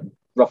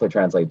 roughly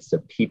translates to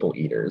people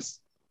eaters,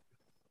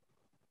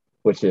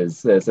 which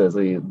is, it says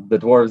the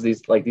dwarves,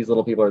 these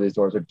little people, or these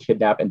dwarves, would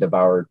kidnap and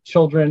devour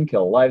children,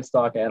 kill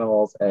livestock,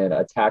 animals, and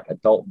attack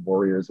adult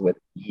warriors with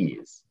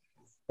ease.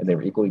 And they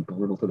were equally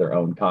brutal to their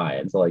own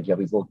kind. So like you have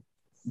these little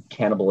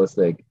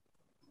cannibalistic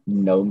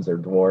gnomes or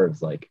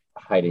dwarves like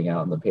hiding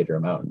out in the Pedro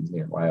Mountains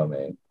near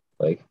Wyoming.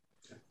 Like,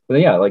 but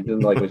yeah, like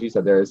what you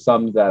said, there are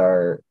some that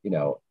are,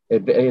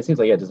 it seems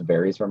like it just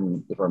varies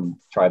from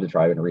tribe to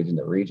tribe and region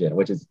to region,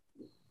 which is,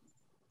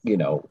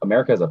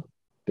 America is a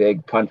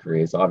big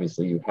country, so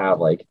obviously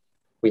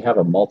we have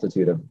a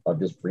multitude of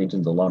just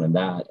regions alone in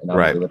that, and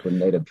obviously with the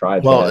native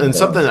tribes. Well, and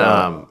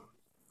something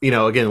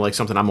again, like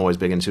something I'm always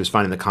big into is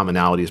finding the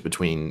commonalities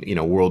between,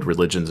 world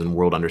religions and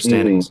world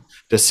understandings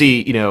to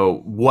see,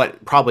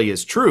 what probably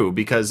is true.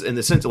 Because in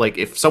the sense of like,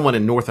 if someone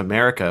in North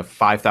America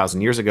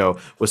 5,000 years ago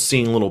was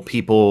seeing little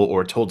people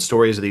or told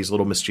stories of these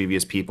little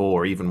mischievous people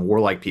or even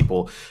warlike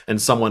people, and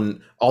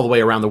someone all the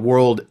way around the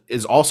world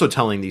is also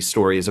telling these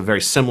stories of very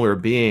similar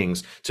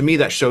beings, to me,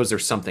 that shows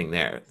there's something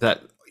there,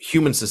 that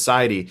human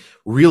society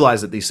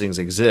realize that these things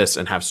exist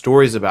and have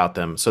stories about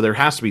them. So there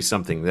has to be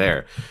something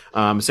there.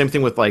 Same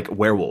thing with like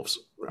werewolves.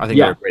 I think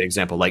they're a great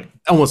example. Like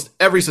almost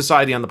every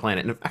society on the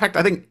planet, and in fact,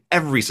 I think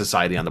every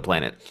society on the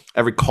planet,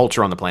 every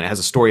culture on the planet has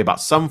a story about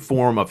some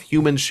form of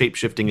human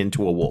shape-shifting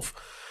into a wolf.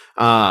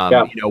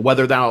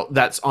 Whether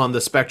that's on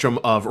the spectrum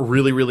of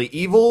really, really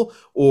evil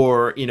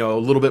or, a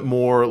little bit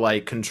more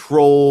like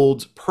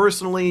controlled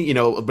personally,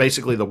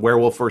 basically the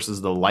werewolf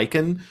versus the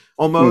lichen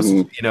almost,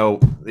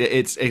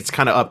 it's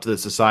kind of up to the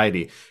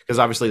society, because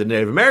obviously the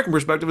Native American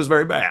perspective is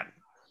very bad.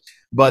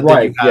 But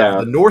then you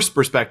have the Norse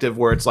perspective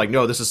where it's like,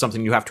 no, this is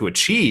something you have to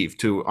achieve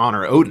to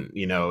honor Odin,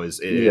 is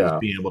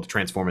being able to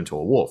transform into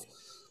a wolf.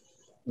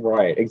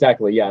 Right,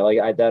 exactly. Yeah, like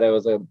I thought it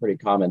was a pretty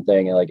common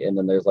thing. And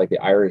then there's like the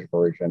Irish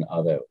version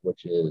of it,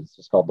 which is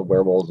just called the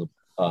Werewolves of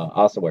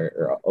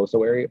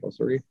Ossuary.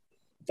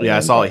 Yeah, I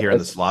saw it here in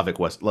the Slavic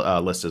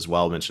list as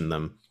well. Mentioned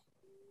them.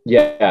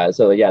 Yeah,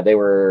 so they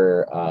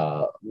were.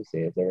 Let me see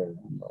if they're.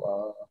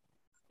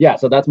 Yeah,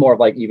 so that's more of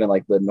like even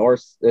like the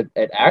Norse. It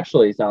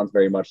actually sounds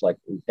very much like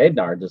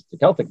Eidnar, just the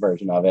Celtic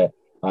version of it.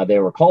 They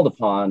were called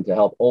upon to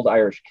help old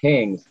Irish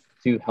kings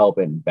to help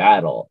in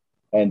battle.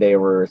 And they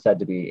were said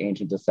to be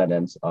ancient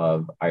descendants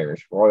of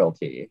Irish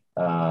royalty.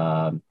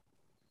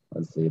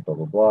 Let's see, blah,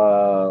 blah,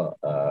 blah.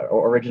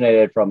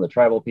 Originated from the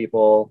tribal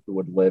people who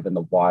would live in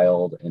the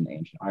wild in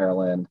ancient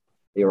Ireland.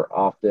 They were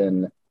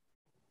often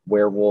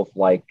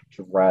werewolf-like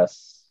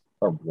dress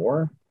or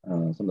wore.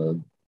 Some of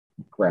the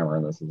grammar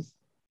in this is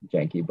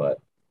janky, but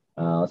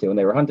let's see, when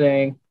they were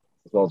hunting,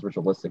 as well as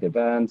ritualistic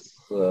events,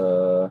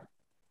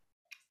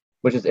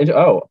 which is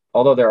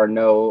although there are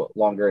no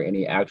longer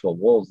any actual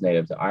wolves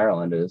native to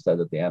Ireland, it is said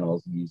that the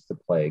animals used to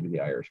plague the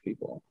Irish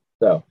people.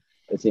 So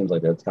it seems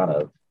like that's kind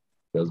of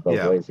goes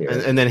both ways here.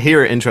 And then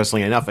here,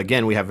 interestingly enough,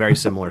 again, we have very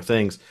similar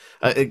things.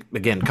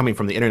 Again, coming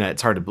from the internet,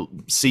 it's hard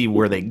to see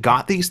where they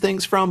got these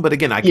things from. But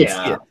again, I can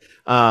see it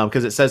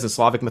because it says in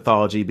Slavic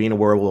mythology, being a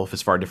werewolf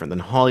is far different than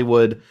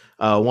Hollywood.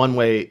 One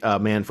way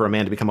for a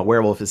man to become a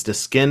werewolf is to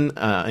skin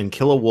and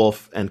kill a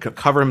wolf and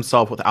cover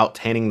himself without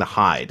tanning the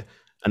hide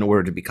in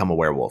order to become a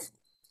werewolf.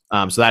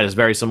 So that is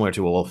very similar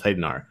to a wolf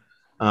Eidnar.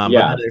 But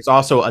then there's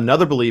also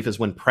another belief is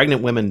when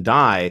pregnant women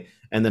die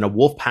and then a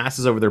wolf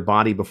passes over their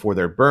body before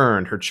they're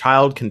burned, her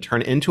child can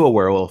turn into a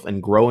werewolf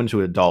and grow into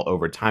an adult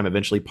over time,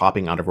 eventually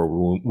popping out of her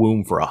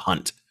womb for a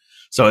hunt.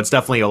 So it's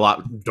definitely a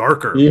lot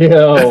darker. Yeah,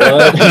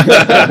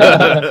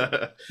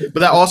 but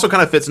that also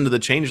kind of fits into the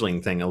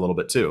changeling thing a little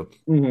bit too.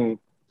 Mm-hmm.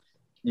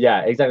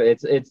 Yeah,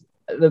 exactly.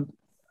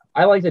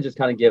 I like to just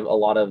kind of give a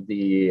lot of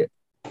the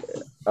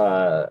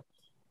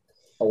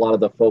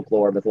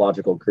folklore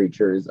mythological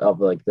creatures of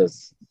like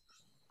this,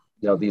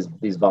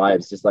 these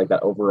vibes, just like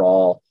that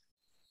overall,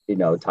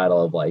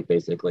 title of like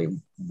basically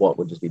what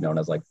would just be known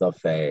as like the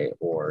Fae,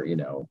 or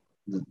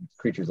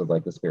creatures of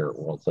like the spirit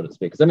world, so to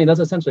speak. Because I mean, that's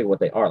essentially what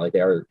they are. Like,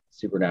 they are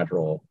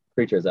supernatural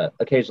creatures that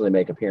occasionally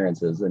make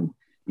appearances and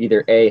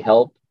either A,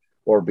 help,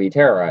 or B,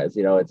 terrorize.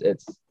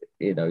 It's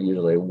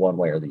usually one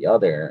way or the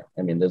other.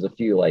 I mean, there's a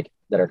few like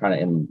that are kind of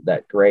in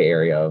that gray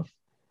area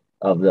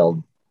of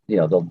they'll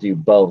do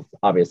both.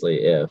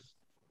 Obviously, if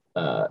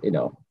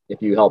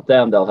you help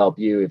them, they'll help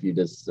you. If you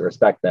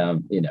disrespect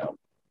them,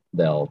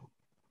 they'll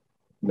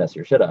mess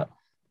your shit up.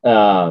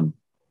 And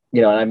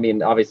I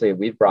mean, obviously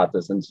we've brought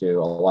this into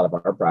a lot of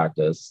our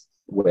practice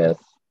with,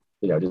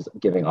 just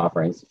giving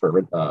offerings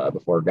for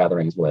before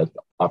gatherings, with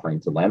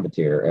offering to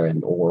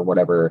Landvatir or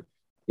whatever,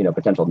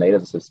 potential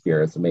natives of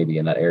spirits maybe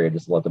in that area,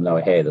 just to let them know,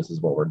 hey, this is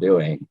what we're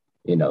doing.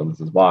 This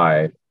is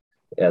why,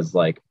 as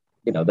like,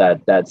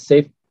 that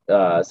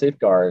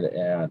safeguard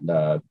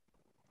and,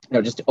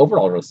 just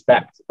overall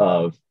respect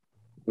of,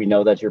 we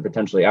know that you're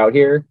potentially out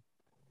here.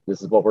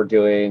 This is what we're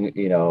doing.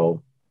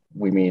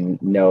 We mean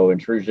no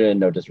intrusion,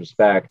 no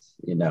disrespect,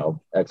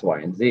 X, Y,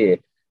 and Z.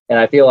 And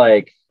I feel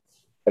like,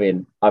 I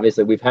mean,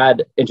 obviously we've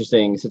had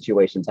interesting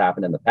situations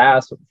happen in the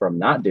past from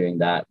not doing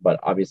that, but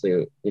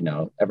obviously,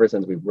 ever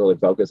since we've really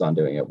focused on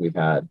doing it, we've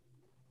had,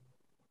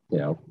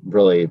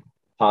 really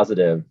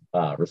positive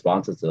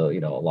responses to,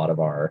 a lot of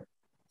our.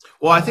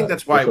 Well, I think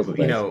that's why,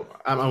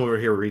 I'm over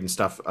here reading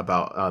stuff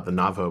about the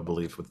Navajo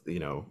belief with, the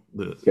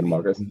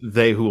skinwalkers.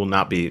 They who will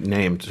not be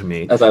named to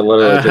me. As I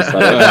literally just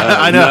said.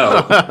 I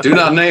know. No, do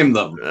not name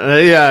them.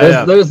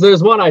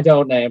 There's one I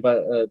don't name,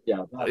 but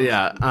yeah.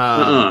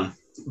 Yeah.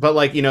 But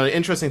like, the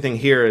interesting thing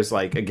here is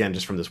like, again,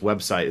 just from this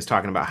website, is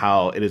talking about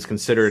how it is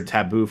considered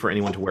taboo for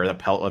anyone to wear the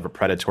pelt of a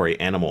predatory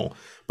animal,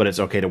 but it's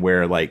okay to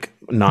wear like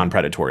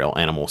non-predatory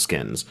animal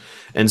skins.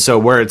 And so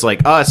where it's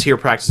like us here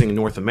practicing in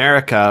North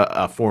America,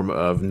 a form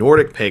of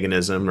Nordic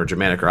paganism or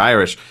Germanic or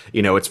Irish,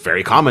 it's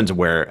very common to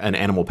wear an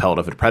animal pelt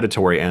of a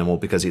predatory animal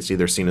because it's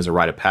either seen as a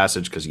rite of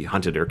passage because you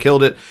hunted or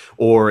killed it,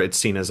 or it's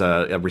seen as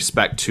a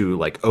respect to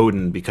like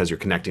Odin because you're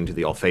connecting to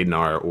the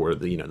Alfeidnar or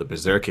the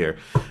Berserkir.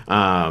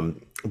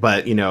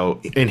 But,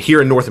 and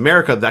here in North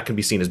America, that can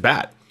be seen as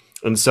bad.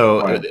 And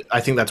so right.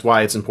 I think that's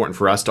why it's important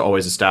for us to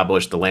always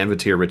establish the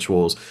Landvatir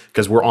rituals,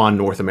 because we're on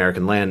North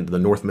American land, the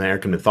North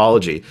American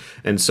mythology.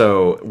 And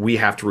so we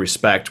have to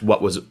respect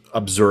what was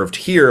observed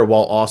here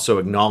while also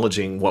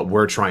acknowledging what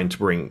we're trying to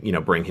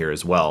bring here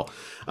as well.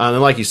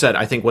 And like you said,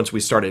 I think once we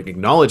started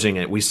acknowledging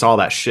it, we saw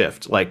that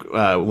shift. Like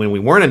when we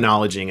weren't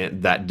acknowledging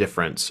it, that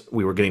difference,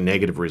 we were getting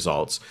negative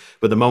results.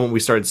 But the moment we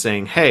started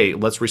saying, hey,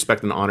 let's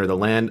respect and honor the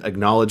land,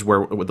 acknowledge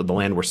where the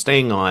land we're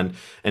staying on,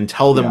 and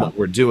tell them what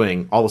we're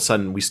doing, all of a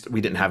sudden we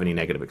didn't have any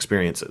negative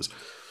experiences.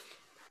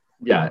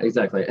 Yeah,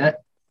 exactly.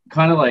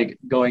 Kind of like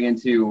going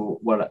into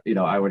what,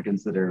 I would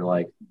consider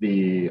like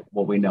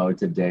what we know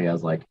today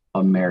as like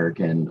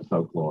American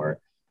folklore,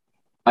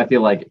 I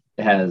feel like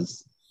it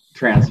has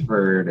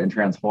transferred and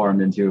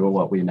transformed into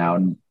what we now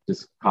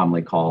just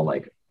commonly call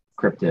like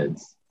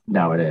cryptids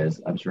nowadays.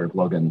 I'm sure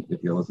Logan,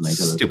 if you're listening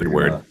to this, stupid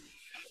word.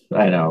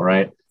 I know,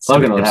 right?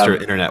 Stupid Logan will have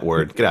internet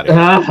word. Get out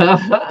of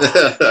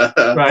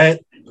here.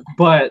 Right.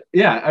 But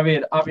yeah, I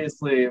mean,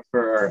 obviously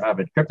for our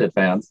avid cryptid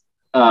fans,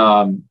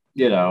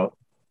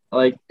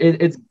 like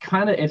it's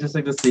kind of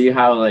interesting to see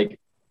how like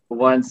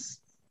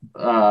once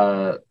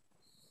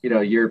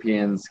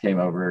Europeans came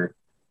over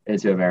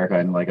into America,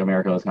 and like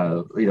America was kind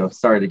of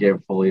started to get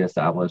fully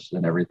established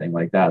and everything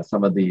like that,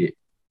 some of the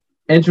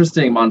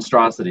interesting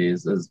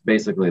monstrosities is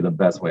basically the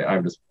best way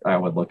I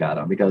would look at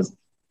them, because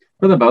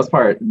for the most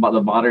part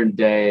the modern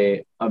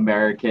day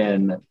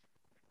American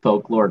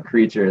folklore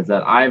creatures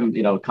that I'm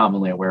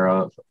commonly aware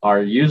of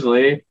are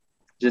usually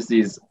just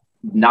these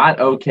not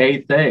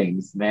okay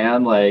things,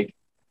 man. Like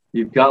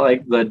you've got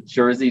like the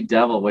Jersey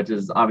Devil, which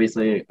is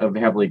obviously a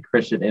heavily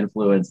Christian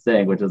influenced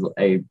thing, which is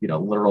a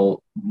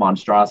literal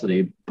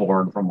monstrosity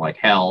born from like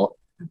hell,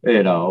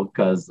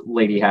 because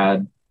lady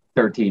had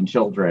 13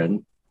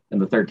 children, and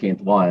the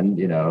 13th one,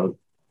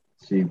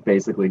 she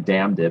basically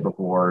damned it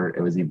before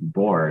it was even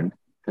born,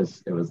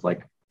 because it was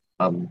like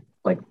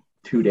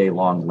 2-day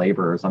long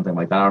labor or something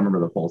like that. I don't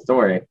remember the full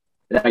story.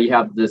 Now you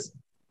have this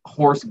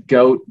horse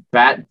goat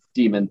bat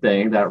demon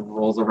thing that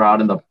rolls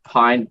around in the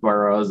pine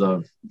boroughs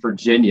of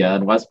Virginia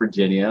and West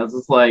Virginia. It's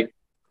just like,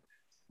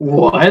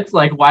 what?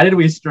 Like, why did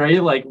we stray?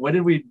 Like, what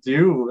did we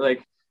do?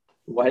 Like,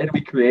 why did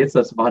we create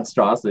such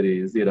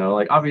monstrosities?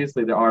 Like,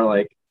 obviously there are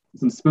like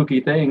some spooky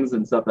things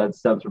and stuff that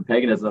stems from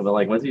paganism, but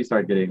like once you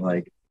start getting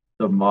like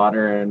the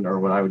modern, or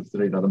what I would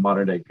consider, the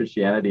modern day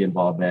Christianity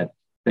involvement,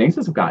 things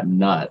just got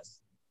nuts.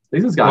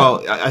 Things just got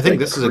well. I think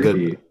this creepy. is a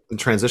good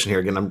transition here.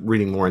 Again, I'm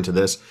reading more into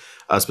this,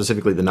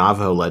 specifically the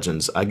Navajo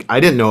legends. I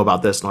didn't know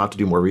about this, and I'll have to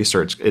do more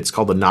research. It's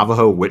called the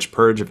Navajo Witch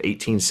Purge of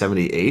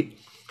 1878.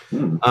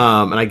 And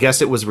I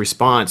guess it was a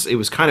response. It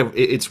was kind of,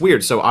 it's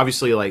weird. So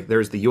obviously, like,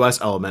 there's the U.S.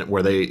 element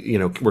where they,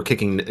 were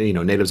kicking,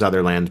 natives out of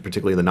their land,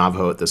 particularly the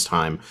Navajo at this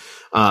time.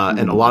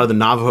 And a lot of the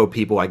Navajo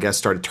people, I guess,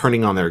 started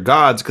turning on their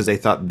gods because they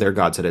thought their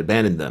gods had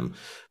abandoned them,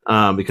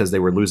 because they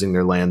were losing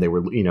their land. They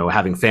were,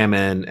 having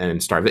famine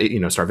and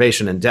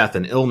starvation and death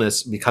and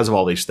illness because of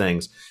all these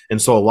things.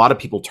 And so a lot of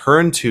people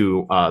turned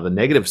to the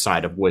negative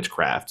side of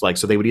witchcraft. Like,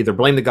 so they would either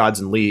blame the gods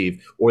and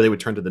leave, or they would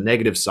turn to the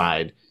negative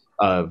side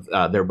of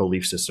their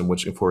belief system,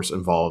 which of course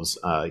involves,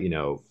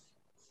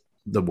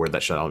 the word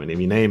that shall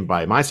be named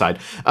by my side.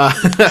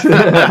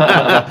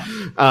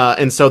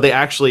 And so they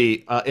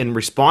actually, in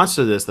response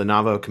to this, the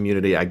Navajo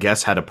community, I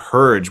guess, had a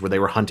purge where they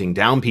were hunting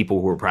down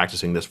people who were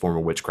practicing this form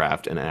of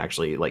witchcraft and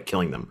actually like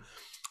killing them.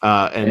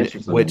 In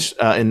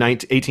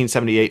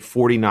 1878,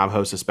 40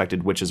 Navajo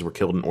suspected witches were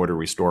killed in order to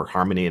restore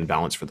harmony and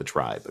balance for the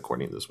tribe,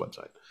 according to this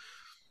website.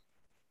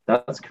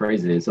 That's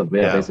crazy. So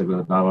basically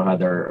the Navajo had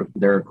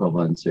their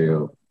equivalent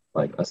to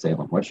like a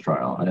Salem witch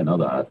trial. I didn't know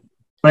that.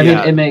 But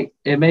I mean,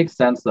 it makes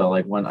sense though.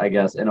 Like, when, I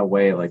guess, in a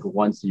way, like,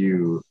 once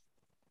you,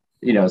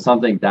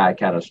 something that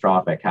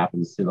catastrophic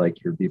happens to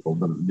like your people,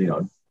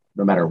 no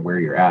matter where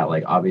you're at,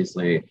 like,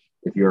 obviously,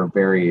 if you're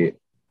very,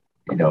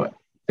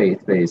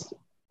 faith-based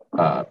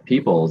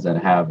peoples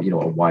and have, a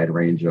wide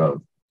range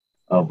of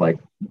like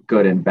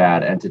good and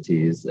bad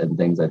entities and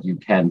things that you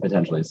can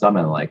potentially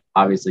summon, like,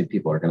 obviously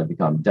people are going to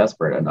become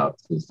desperate enough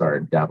to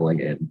start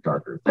dabbling in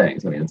darker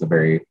things. I mean, it's a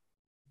very,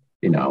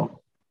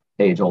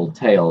 age-old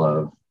tale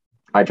of,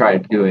 I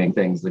tried doing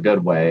things the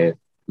good way,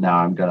 now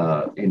I'm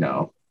gonna,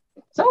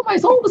 sell my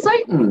soul to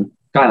Satan,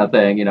 kind of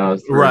thing,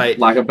 right?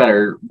 Lack of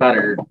better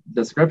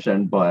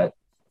description. But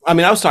I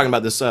mean, I was talking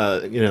about this,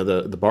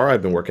 the bar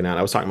I've been working at.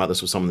 I was talking about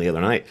this with someone the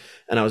other night,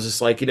 and I was just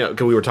like,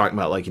 because we were talking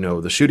about, like,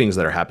 the shootings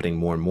that are happening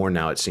more and more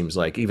now. It seems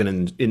like,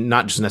 even in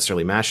not just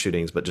necessarily mass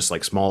shootings, but just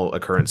like small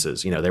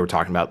occurrences. They were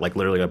talking about, like,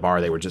 literally a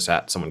bar they were just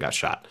at, someone got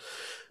shot.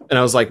 And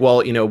I was like,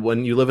 well,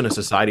 when you live in a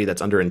society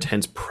that's under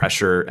intense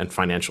pressure and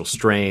financial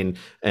strain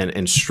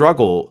and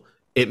struggle,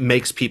 it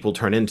makes people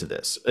turn into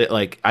this. I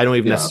don't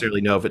even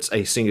necessarily know if it's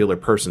a singular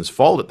person's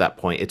fault at that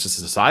point. It's a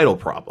societal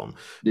problem,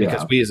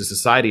 because we as a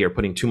society are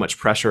putting too much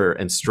pressure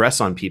and stress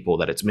on people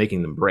that it's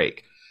making them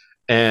break.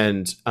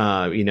 And,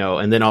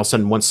 and then all of a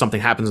sudden, once something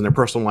happens in their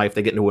personal life,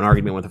 they get into an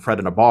argument with a friend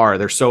in a bar.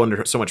 They're so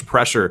under so much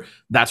pressure.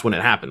 That's when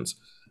it happens.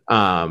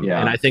 And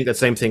I think the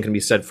same thing can be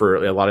said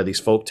for a lot of these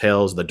folk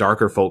tales. The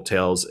darker folk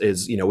tales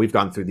is, we've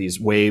gone through these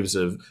waves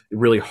of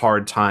really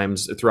hard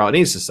times throughout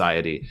any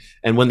society.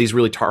 And when these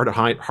really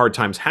hard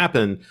times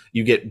happen,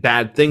 you get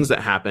bad things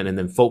that happen, and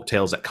then folk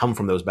tales that come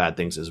from those bad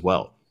things as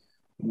well.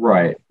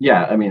 Right.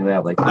 Yeah. I mean, they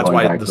have, like, that's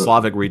why the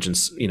Slavic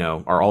regions,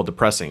 are all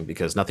depressing,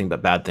 because nothing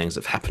but bad things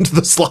have happened to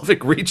the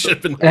Slavic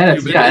region.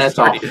 It's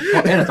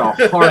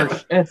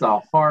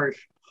a harsh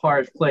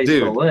place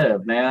to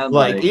live, man.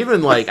 Like,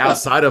 even like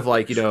outside of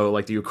like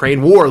the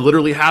Ukraine war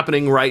literally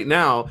happening right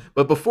now,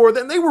 but before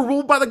then they were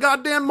ruled by the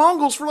goddamn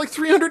Mongols for like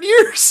 300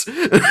 years.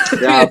 It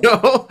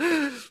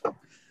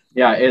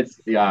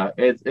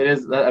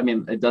is. I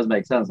mean, it does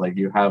make sense. Like,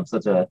 you have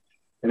such a,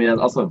 I mean, it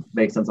also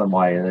makes sense on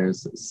why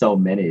there's so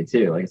many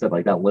too. Like I said,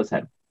 like, that list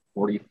had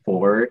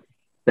 44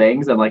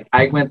 things, and like,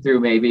 I went through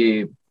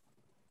maybe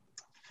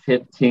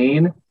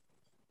 15,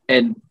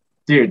 and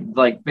dude,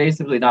 like,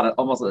 basically none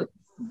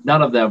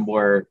of them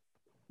were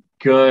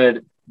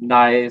good,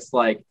 nice,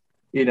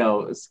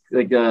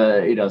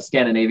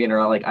 Scandinavian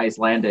or like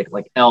Icelandic,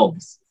 like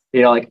elves.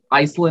 Like,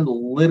 Iceland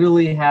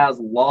literally has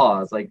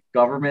laws, like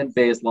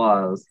government-based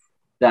laws,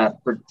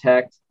 that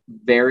protect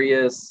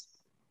various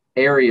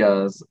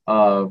areas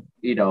of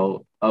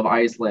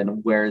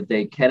Iceland where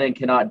they can and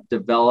cannot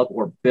develop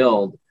or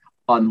build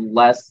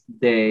unless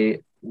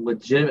they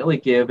legitimately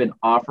give an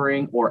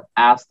offering or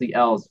ask the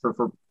elves for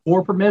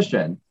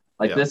permission.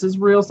 Like, this is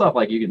real stuff.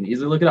 Like, you can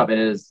easily look it up. It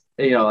is,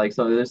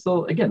 so there's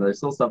still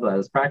stuff that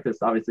is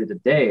practiced, obviously,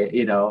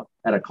 today,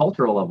 at a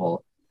cultural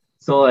level.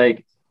 So,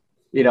 like,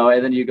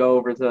 and then you go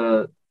over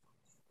to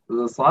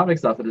the Slavic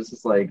stuff, and it's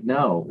just like,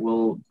 no,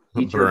 we'll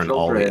eat your children.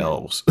 All the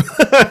elves.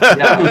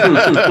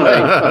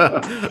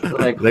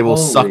 They will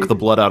suck the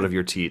blood out of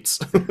your teats.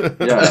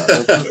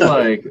 It's just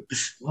like,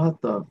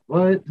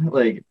 what?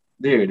 Like,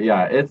 dude,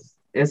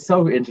 it's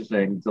so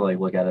interesting to like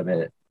look at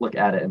it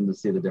and to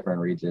see the different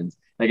regions.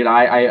 Like, and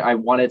I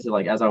wanted to,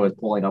 like, as I was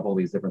pulling up all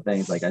these different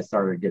things, like, I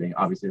started getting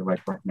obviously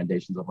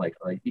recommendations of like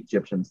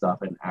Egyptian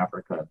stuff in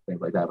Africa and things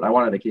like that. But I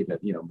wanted to keep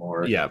it,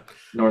 more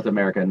North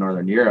America and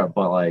Northern Europe.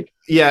 But like,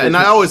 and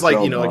I always like,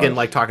 again,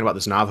 like talking about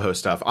this Navajo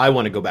stuff, I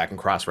want to go back and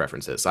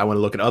cross-reference this. I want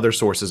to look at other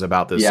sources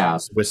about this,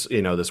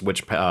 this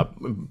witch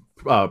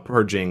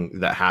purging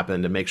that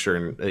happened and make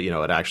sure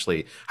it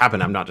actually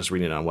happened. I'm not just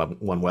reading it on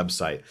one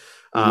website.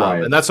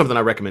 Right. And that's something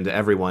I recommend to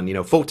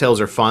everyone. Folk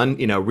tales are fun,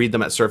 read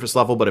them at surface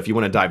level, but if you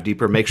want to dive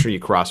deeper, make sure you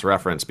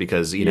cross-reference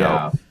because,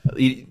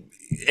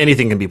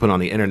 anything can be put on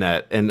the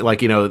internet. And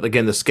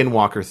again, the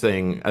Skinwalker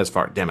thing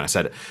damn it, I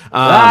said it.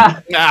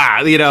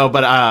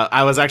 But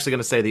I was actually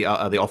going to say the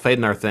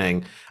Ulfedenar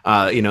thing,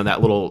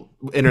 that little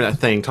internet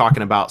thing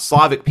talking about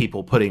Slavic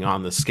people putting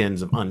on the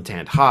skins of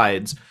untanned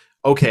hides.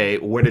 Okay,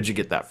 where did you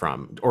get that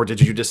from? Or did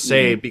you just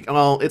say,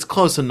 well, it's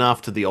close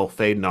enough to the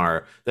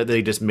Ulfedenar that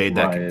they just made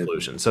that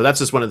conclusion? So that's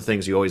just one of the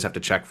things you always have to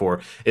check for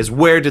is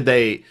where did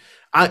they...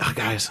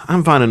 guys,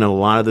 I'm finding a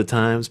lot of the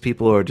times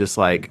people are just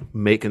like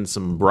making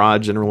some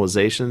broad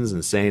generalizations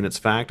and saying it's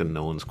fact and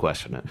no one's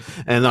questioning it.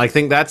 And I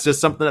think that's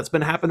just something that's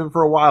been happening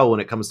for a while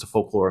when it comes to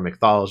folklore and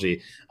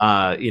mythology.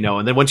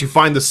 And then once you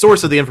find the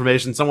source of the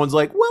information, someone's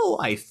like, well,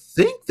 I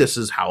think this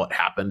is how it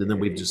happened. And then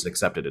we've just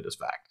accepted it as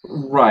fact.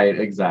 Right.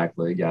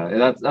 Exactly. Yeah.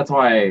 And that's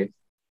why,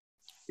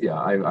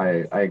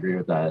 I agree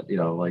with that.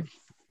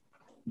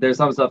 There's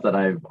some stuff that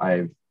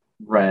I've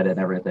read and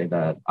everything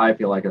that I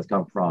feel like has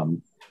come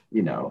from,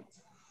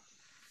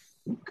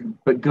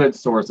 but good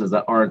sources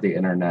that aren't the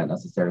internet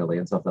necessarily,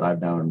 and stuff that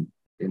I've known,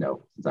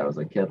 since I was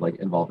a kid, like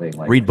involving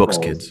like read books,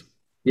 trolls. kids.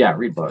 Yeah,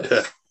 read books.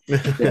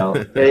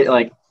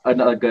 Like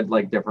a good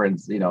like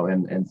difference,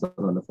 in some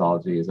of the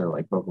mythologies or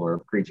like folklore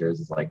of creatures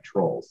is like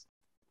trolls.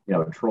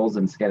 Trolls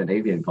in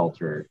Scandinavian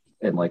culture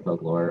and like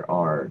folklore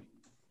are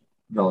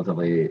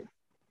relatively,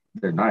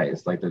 they're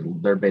nice. Like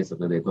they're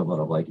basically the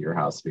equivalent of like your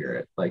house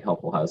spirit, like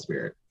helpful house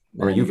spirit.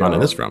 Where are you finding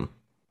this from?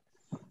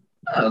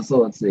 So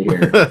let's see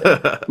here.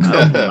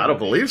 I don't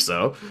believe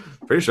so.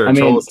 Pretty sure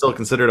troll is still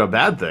considered a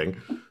bad thing.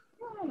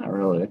 Not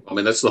really. I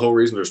mean, that's the whole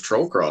reason there's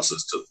troll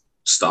crosses, to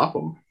stop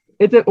them.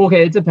 It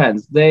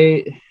depends.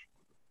 They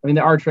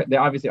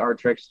obviously are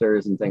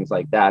tricksters and things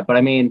like that. But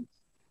I mean,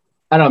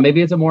 I don't know.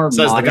 Maybe it's a more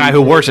says the guy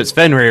who worships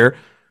Fenrir.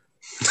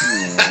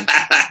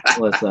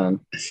 Listen.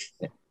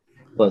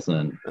 I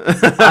don't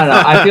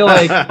know. I feel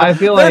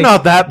like they're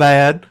not that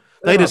bad.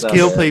 They just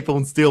kill people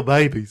and steal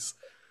babies.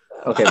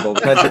 Okay, well,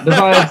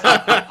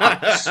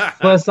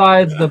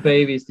 besides the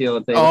baby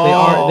stealing thing,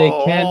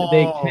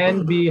 they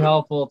can be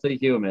helpful to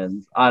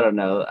humans. I don't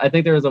know. I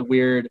think there's a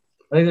weird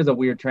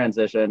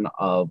transition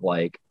of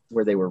like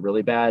where they were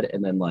really bad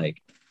and then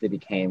like they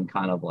became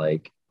kind of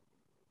like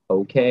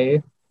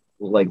okay,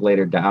 like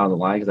later down the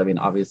line. Because I mean,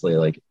 obviously,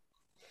 like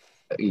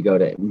you go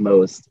to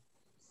most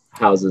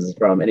houses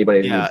from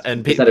anybody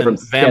and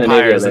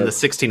vampires in the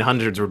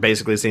 1600s were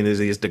basically seen as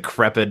these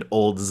decrepit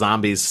old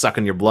zombies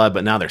sucking your blood,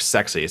 but now they're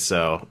sexy.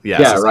 So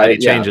society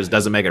changes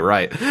doesn't make it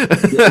right.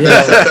 That's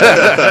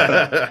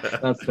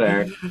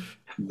fair.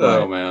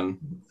 Oh man.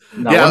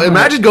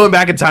 Imagine going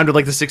back in time to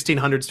like the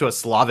 1600s to a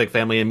Slavic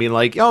family and being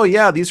like, oh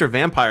yeah, these are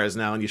vampires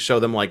now, and you show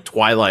them like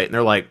Twilight and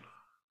they're like,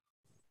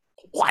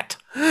 what?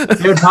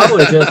 They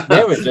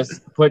would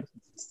just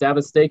stab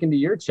a stake into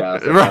your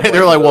chest. Right.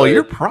 They're like, well,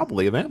 you're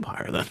probably a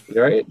vampire then.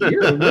 Right?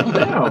 You're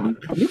down.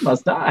 You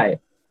must die.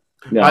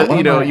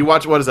 No, you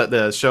watch, what is that,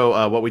 the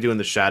show What We Do in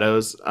the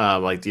Shadows,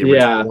 like the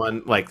original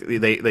one, like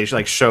they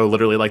like show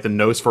literally like the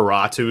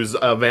Nosferatu's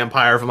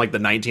vampire from like the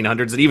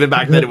 1900s, and even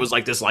back then it was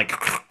like this like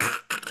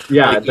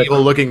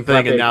evil looking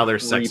thing, and now they're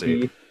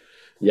sexy.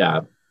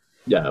 One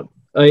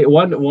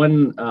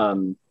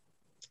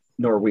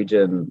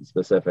Norwegian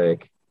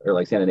specific or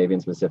like Scandinavian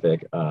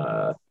specific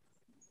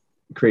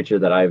creature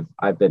that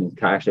I've been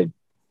actually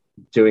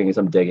doing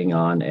some digging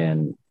on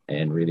and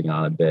reading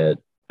on a bit,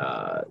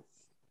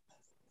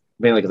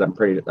 mainly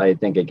because I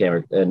think it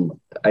came and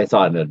I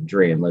saw it in a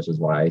dream, which is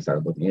why I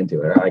started looking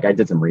into it. Like I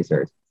did some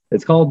research.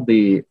 It's called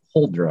the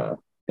Huldra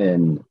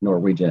in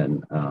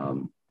Norwegian.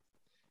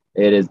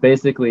 It is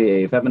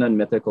basically a feminine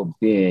mythical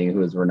being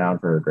who is renowned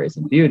for her grace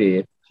and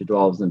beauty. She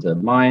dwells into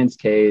mines,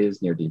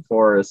 caves, near deep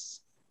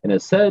forests, and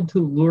is said to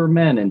lure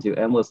men into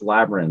endless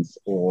labyrinths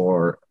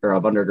or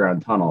of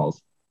underground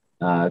tunnels.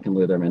 Can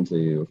lure them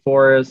into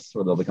forests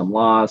where they'll become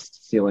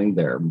lost, stealing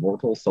their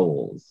mortal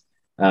souls.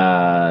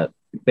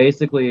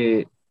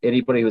 Basically,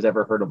 anybody who's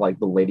ever heard of like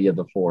the Lady of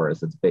the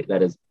Forest,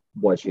 that is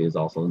what she is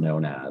also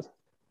known as.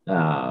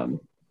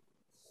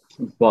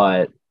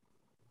 But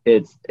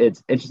it's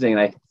interesting,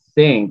 and I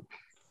think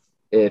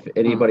if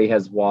anybody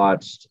has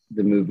watched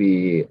the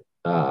movie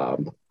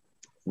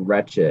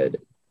Wretched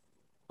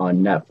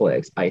on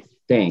Netflix,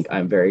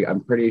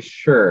 I'm pretty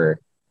sure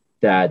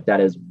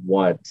that is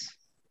what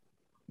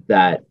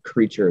that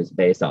creature is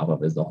based off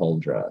of, is the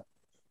Huldra.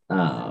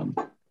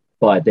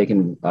 But they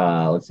can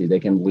they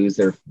can lose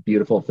their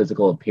beautiful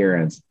physical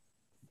appearance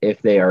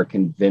if they are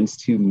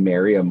convinced to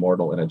marry a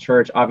mortal in a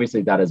church.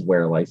 Obviously that is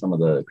where like some of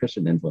the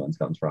Christian influence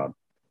comes from,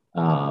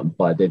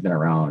 but they've been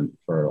around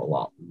for a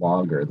lot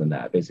longer than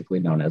that, basically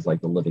known as like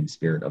the living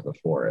spirit of the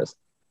forest.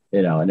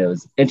 And it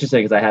was interesting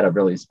because I had a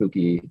really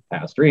spooky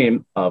past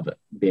dream of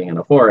being in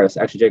a forest.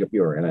 Actually, Jacob,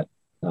 you were in it.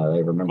 I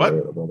remember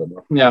it a little bit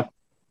more. Yeah.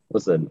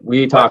 Listen,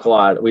 we talk a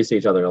lot. We see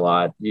each other a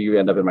lot. You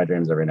end up in my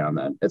dreams every now and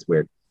then. It's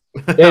weird.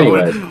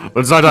 Anyways,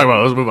 Let's not talk about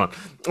it. Let's move on.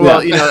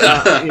 Well,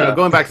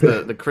 going back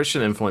to the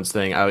Christian influence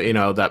thing,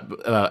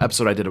 that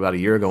episode I did about a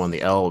year ago on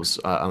the elves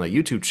on the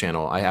YouTube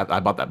channel, I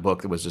bought that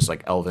book that was just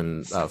like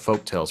elven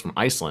folk tales from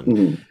Iceland.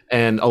 Mhm.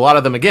 And a lot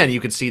of them, again,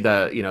 you could see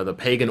the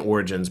pagan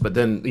origins, but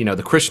then,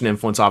 the Christian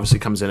influence obviously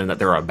comes in and that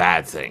they're a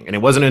bad thing. And it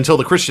wasn't until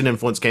the Christian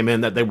influence came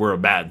in that they were a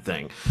bad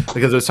thing,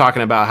 because it was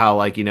talking about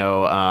how,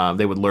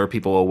 they would lure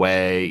people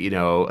away,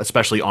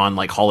 especially on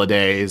like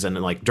holidays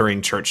and like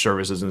during church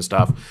services and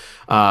stuff.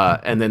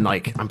 And then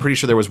I'm pretty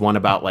sure there was one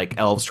about like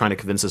elves trying to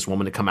convince this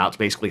woman to come out to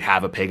basically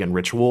have a pagan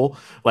ritual.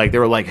 Like they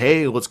were like,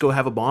 hey, let's go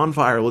have a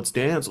bonfire. Let's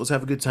dance. Let's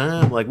have a good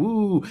time. Like,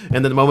 woo.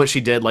 And then the moment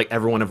she did, like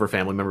every one of her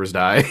family members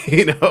die,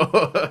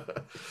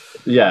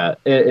 Yeah.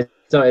 It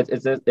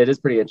is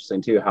pretty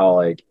interesting too, how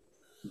like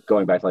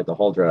going back to like the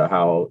Huldra,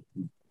 how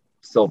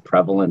still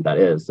prevalent that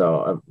is. So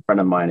a friend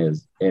of mine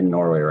is in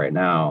Norway right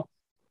now,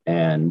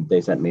 and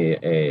they sent me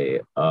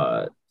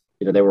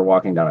they were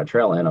walking down a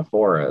trail in a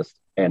forest,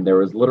 and there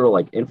was literal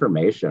like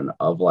information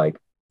of like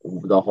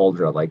the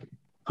Huldra like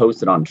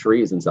posted on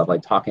trees and stuff,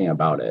 like talking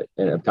about it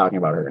and talking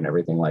about her and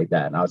everything like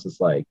that. And I was just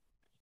like,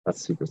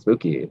 that's super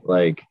spooky.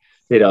 Like,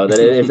 that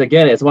it's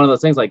again, it's one of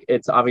those things, like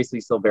it's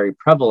obviously still very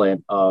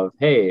prevalent of,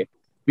 hey,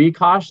 be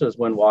cautious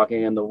when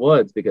walking in the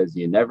woods, because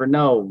you never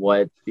know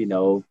what,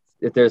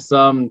 if there's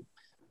some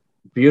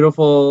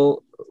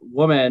beautiful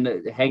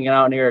woman hanging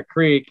out near a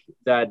creek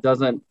that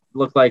doesn't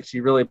look like she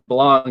really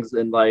belongs,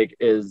 and like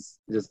is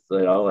just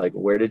like,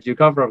 where did you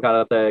come from kind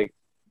of thing,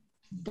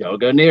 don't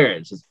go near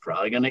it. She's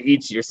probably gonna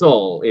eat your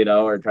soul,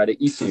 or try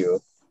to eat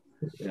you.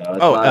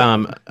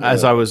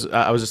 As I was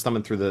just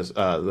thumbing through this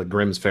the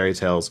Grimm's fairy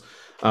tales.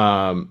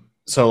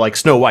 So like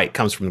Snow White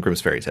comes from the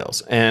Grimm's fairy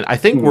tales, and I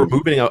think we're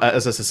moving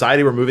as a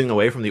society, we're moving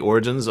away from the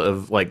origins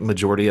of like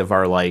majority of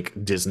our like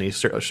Disney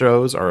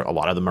shows, or a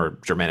lot of them are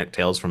Germanic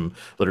tales from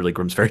literally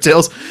Grimm's fairy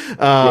tales.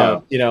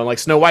 Like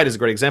Snow White is a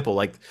great example.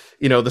 Like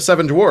the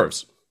Seven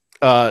Dwarves.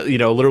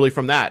 Literally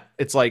from that,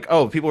 it's like,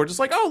 oh, people are just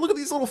like, oh, look at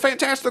these little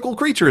fantastical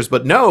creatures.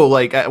 But no,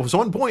 like at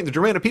one point, the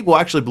Germanic people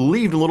actually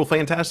believed in little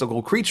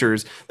fantastical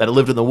creatures that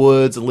lived in the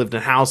woods and lived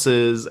in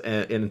houses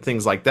and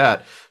things like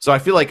that. So I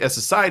feel like as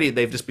society,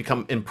 they've just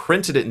become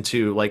imprinted it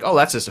into like, oh,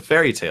 that's just a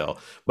fairy tale.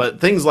 But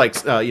things like,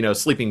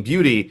 Sleeping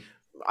Beauty,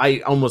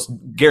 I almost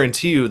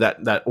guarantee you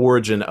that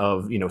origin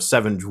of,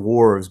 seven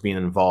dwarves being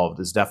involved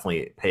is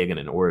definitely pagan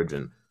in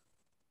origin.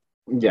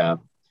 Yeah.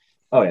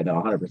 Oh yeah,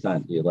 no,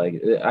 100%. Dude.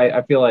 Like,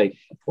 I feel like,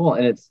 well,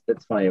 and it's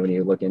funny when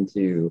you look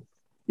into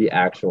the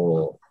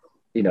actual,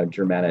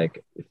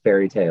 Germanic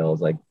fairy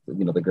tales, like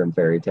the Grimm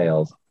fairy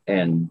tales,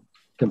 and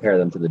compare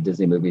them to the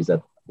Disney movies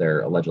that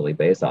they're allegedly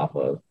based off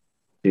of.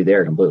 Dude,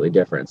 they're completely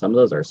different. Some of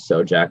those are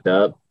so jacked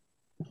up.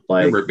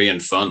 Like, I remember it being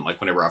fun, like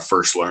whenever I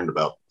first learned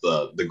about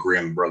the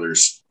Grimm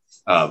brothers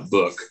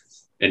book,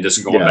 and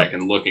just going back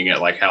and looking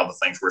at like how the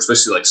things were,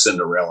 especially like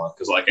Cinderella,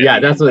 because like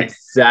that's like,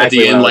 exactly at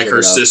the end, like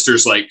her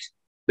sisters like.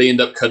 They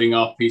end up cutting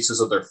off pieces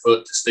of their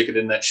foot to stick it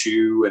in that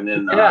shoe, and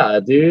then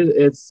dude,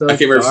 it's so. I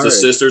can't remember if the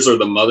sisters or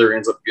the mother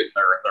ends up getting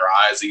their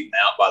eyes eaten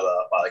out by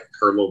like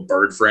her little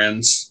bird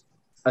friends.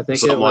 I think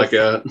something like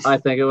that. I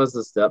think it was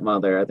the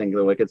stepmother. I think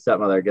the wicked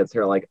stepmother gets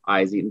her like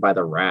eyes eaten by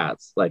the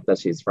rats, like that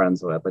she's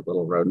friends with, like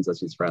little rodents that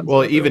she's friends with.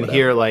 Well, even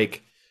here,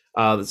 like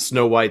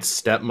Snow White's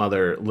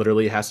stepmother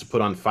literally has to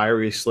put on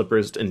fiery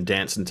slippers and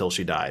dance until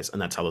she dies,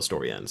 and that's how the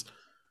story ends.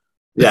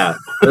 Yeah,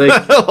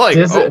 like,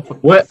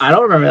 what? I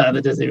don't remember that in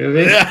the Disney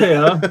movies.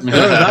 Yeah,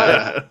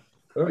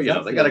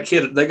 they got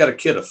a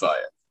kidify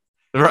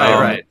it.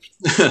 Right.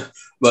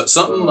 But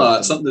something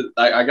that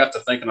I got to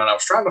thinking, and I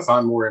was trying to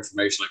find more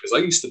information, because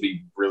I used to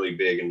be really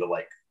big into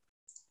like,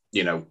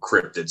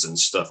 cryptids and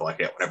stuff like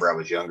that whenever I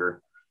was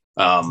younger,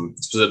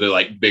 specifically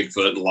like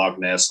Bigfoot and Loch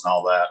Ness and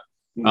all that.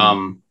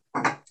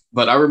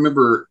 But I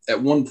remember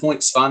at one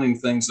point finding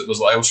things that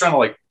was like, I was trying to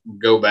like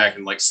go back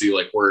and like see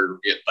like where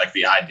like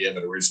the idea of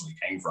it originally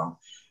came from,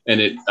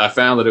 and I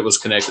found that it was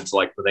connected to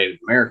like the Native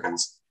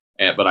Americans,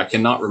 but I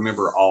cannot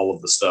remember all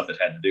of the stuff it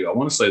had to do. I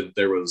want to say that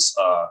there was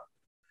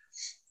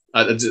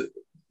I'm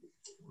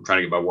trying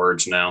to get my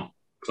words now,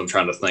 because I'm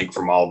trying to think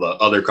from all the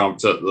other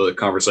the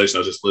conversation I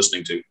was just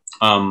listening to.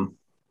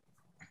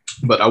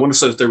 But I want to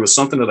say that there was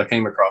something that I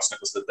came across, and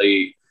it was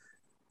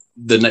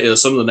that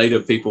some of the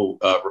Native people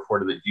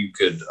reported that you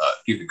could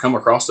come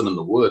across them in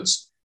the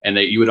woods, and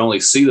that you would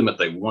only see them if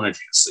they wanted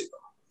you to see them.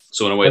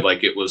 So in a way,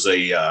 like it was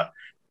a,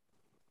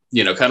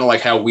 kind of like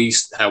how we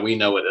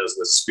know it as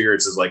with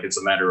spirits, is like it's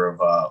a matter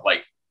of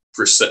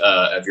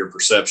of your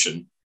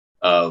perception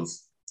of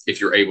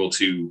if you're able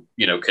to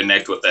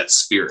connect with that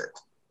spirit,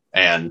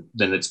 and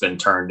then it's been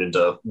turned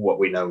into what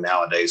we know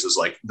nowadays as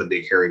like the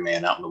big hairy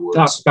man out in the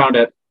woods. Found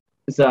it.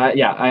 So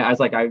I was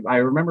like, I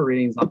remember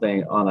reading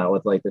something on that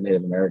with like the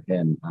Native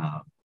American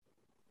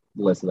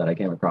list that I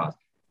came across,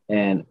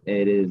 and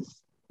it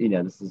is,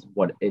 this is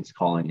what it's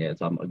calling it.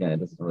 So again, it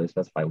doesn't really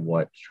specify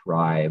what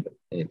tribe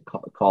it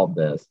called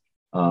this,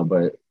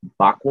 but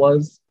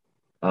Bakwas,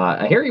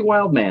 a hairy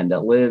wild man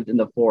that lived in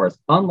the forest.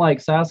 Unlike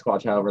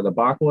Sasquatch, however, the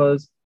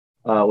Bakwas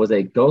was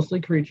a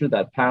ghostly creature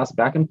that passed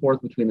back and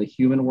forth between the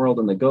human world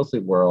and the ghostly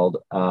world.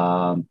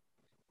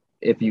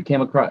 If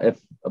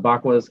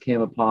Abakwas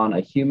came upon a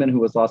human who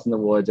was lost in the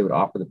woods, it would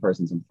offer the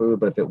person some food.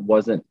 But it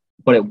wasn't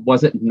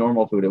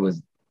normal food. It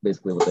was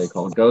basically what they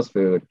call ghost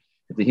food.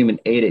 If the human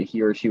ate it,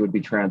 he or she would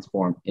be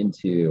transformed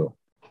into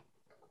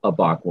a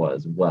Bakwa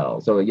as well.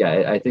 So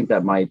yeah, I think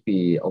that might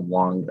be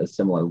along a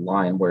similar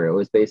line where it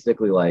was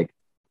basically like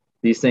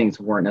these things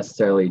weren't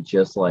necessarily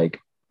just like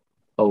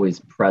always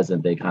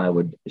present. They kind of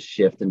would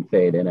shift and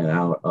fade in and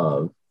out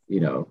of,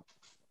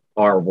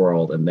 our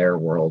world and their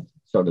world,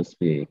 so to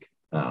speak.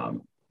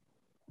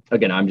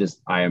 Again,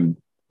 I am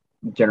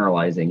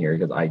generalizing here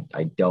because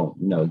I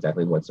don't know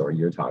exactly what sort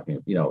you're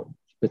talking,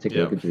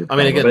 particularly. Yeah. I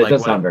mean, again, but it like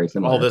does sound very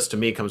similar. All this to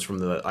me comes from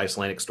the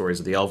Icelandic stories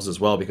of the elves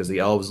as well, because the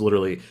elves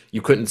literally,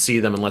 you couldn't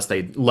see them unless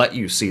they let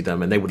you see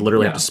them, and they would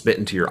literally have to spit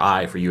into your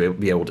eye for you to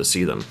be able to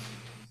see them.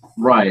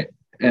 Right.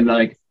 And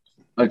like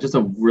just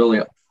a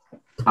really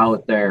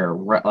out there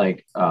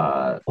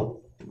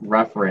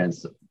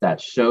reference that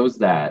shows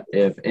that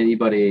if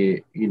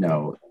anybody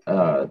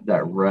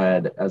that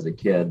read as a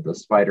kid the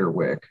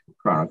Spiderwick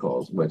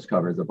Chronicles, which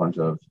covers a bunch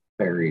of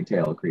fairy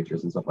tale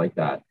creatures and stuff like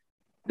that,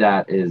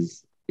 that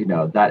is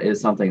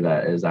something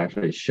that is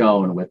actually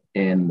shown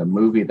within the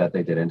movie that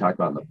they did and talked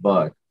about in the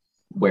book,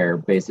 where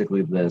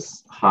basically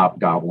this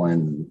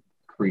hobgoblin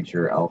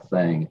creature elf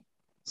thing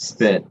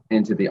spit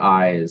into the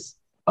eyes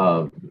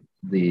of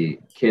the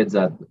kids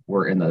that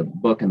were in the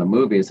book and the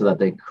movie so that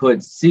they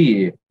could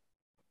see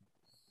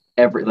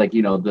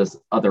this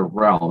other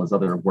realm, this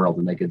other world,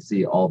 and they could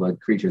see all the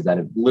creatures that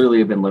have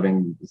literally been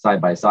living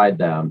side by side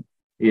them,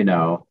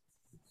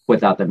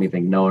 without them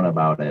even knowing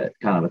about it,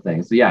 kind of a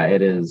thing. So yeah,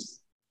 it's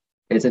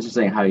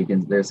interesting how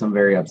there's some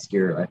very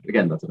obscure,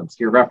 again, that's an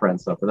obscure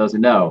reference, so for those who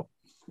know,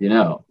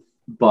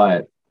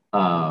 but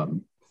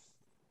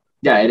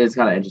yeah, it is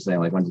kind of interesting,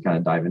 like once you kind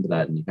of dive into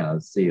that and you kind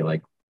of see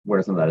like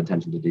where some of that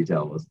attention to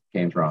detail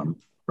came from,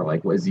 for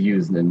like was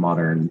used in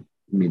modern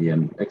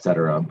medium,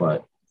 etc.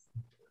 But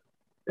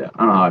yeah, I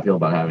don't know how I feel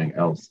about having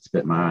elves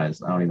spit in my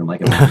eyes. I don't even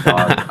like it when my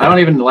dogs. I don't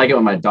even like it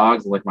when my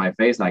dogs lick my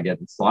face and I get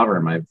slobber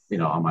in my,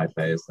 on my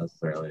face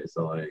necessarily.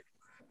 So like,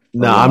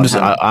 no,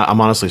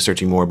 I'm honestly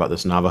searching more about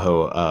this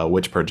Navajo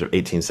witch purge of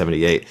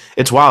 1878.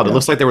 It's wild. Yeah. It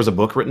looks like there was a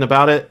book written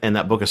about it, and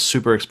that book is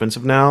super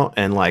expensive now.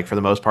 And like for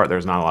the most part,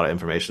 there's not a lot of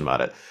information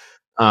about it.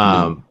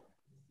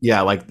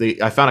 Yeah, like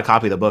I found a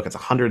copy of the book. It's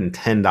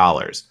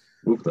 $110.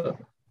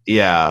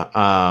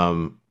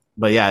 Yeah.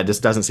 But yeah, it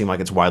just doesn't seem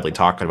like it's widely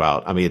talked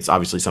about. I mean, it's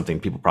obviously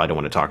something people probably don't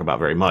want to talk about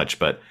very much,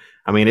 but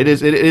I mean, it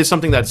is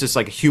something that's just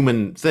like a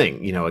human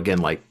thing. Again,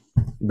 like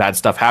bad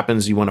stuff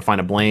happens, you want to find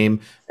a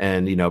blame,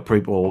 and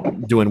people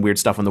doing weird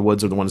stuff in the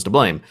woods are the ones to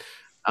blame.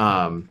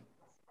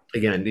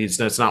 Again,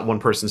 it's not one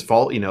person's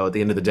fault. At the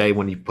end of the day,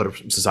 when you put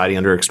a society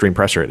under extreme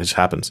pressure, it just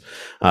happens.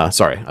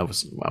 Sorry, I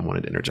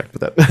wanted to interject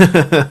with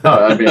that. No,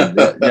 I mean,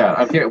 yeah,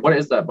 I'm curious. What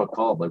is that book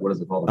called? Like, what is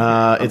it called?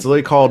 It's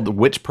literally called The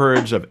Witch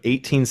Purge of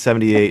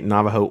 1878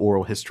 Navajo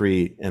Oral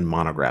History and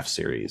Monograph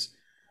Series.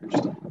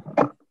 Interesting.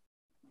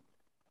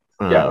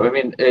 Yeah, I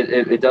mean,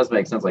 it does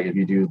make sense. Like, if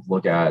you do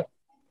look at,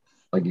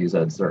 like you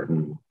said,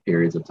 certain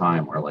periods of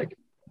time where, like,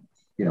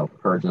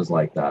 purges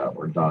like that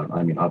were done.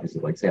 I mean, obviously,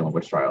 like Salem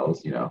witch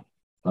trials,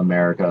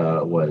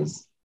 America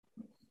was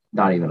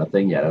not even a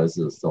thing yet. It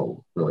was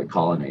still really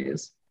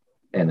colonies,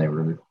 and they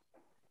were,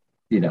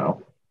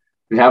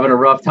 having a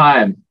rough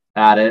time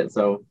at it.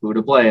 So who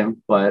to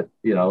blame? But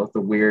the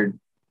weird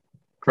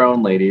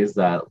crone ladies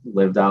that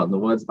lived out in the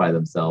woods by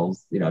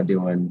themselves,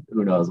 doing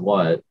who knows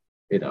what,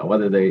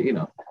 whether they,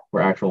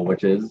 were actual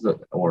witches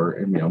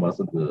or most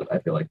of the, I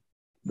feel like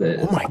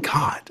oh my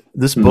God,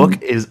 this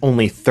book is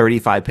only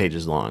 35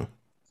 pages long.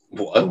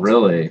 What?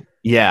 Really?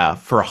 Yeah,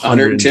 for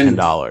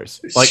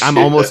 $110. Like, I'm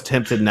almost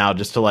tempted now,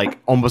 just to like,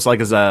 almost like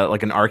as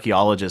an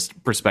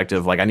archaeologist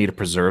perspective, like I need to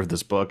preserve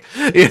this book.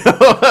 Yeah,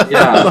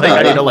 like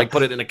I need to like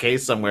put it in a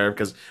case somewhere,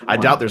 because I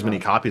doubt there's many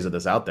copies of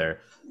this out there.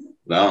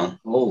 No.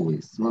 Holy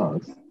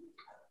smokes,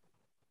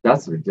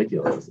 that's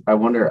ridiculous. I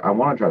want to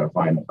try to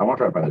find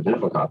a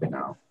digital copy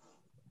now,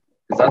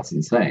 because that's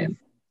insane.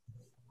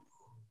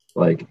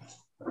 Like.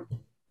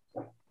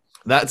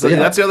 That's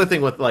the other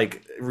thing with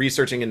like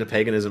researching into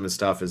paganism and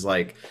stuff is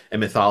like, and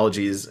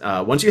mythologies.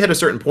 Once you hit a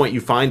certain point,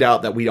 you find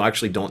out that we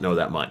actually don't know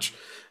that much,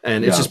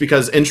 and it's just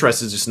because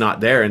interest is just not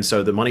there, and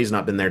so the money's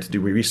not been there to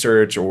do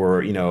research or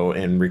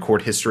and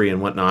record history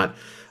and whatnot.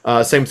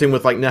 Same thing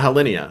with like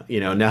Nehalinia.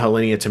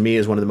 Nehalinia to me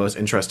is one of the most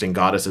interesting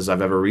goddesses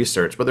I've ever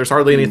researched, but there's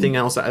hardly anything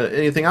else,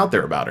 anything out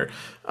there about her.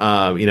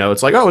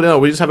 It's like, oh no,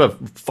 we just have a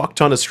fuck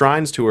ton of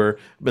shrines to her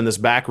in this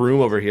back room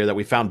over here that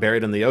we found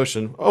buried in the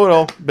ocean. Oh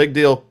no, big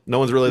deal. No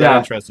one's really that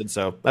interested,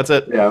 so that's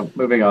it. Yeah,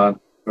 moving on.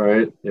 All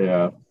right.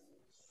 Yeah,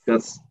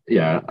 that's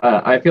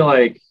I feel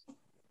like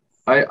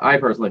I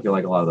personally feel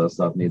like a lot of those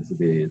stuff needs to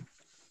be,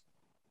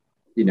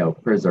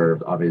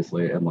 preserved,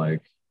 obviously, and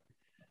like.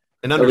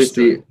 And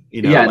understood,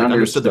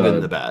 understood the good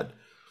and the bad.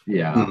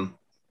 Yeah,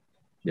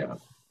 yeah.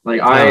 Like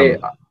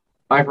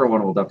I for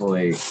one will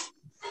definitely,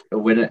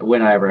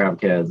 when I ever have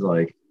kids,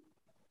 like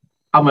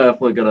I'm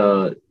definitely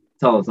gonna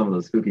tell them some of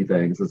the spooky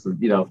things. This is,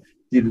 do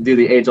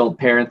the age-old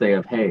parent thing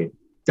of, hey,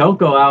 don't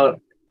go out,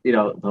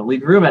 don't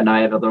leave your room at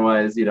night,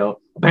 otherwise, a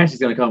banshee's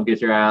gonna come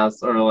get your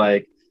ass, or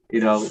like,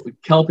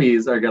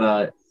 kelpies are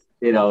gonna,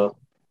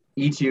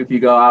 eat you if you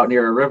go out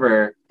near a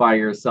river by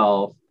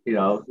yourself.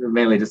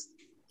 Mainly just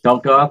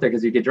don't go out there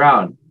because you get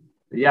drowned.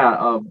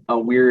 Yeah, a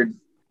weird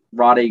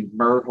rotting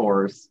mer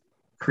horse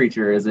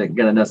creature isn't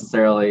gonna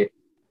necessarily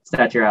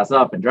snatch your ass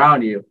up and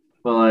drown you,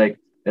 but like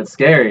it's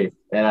scary,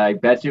 and I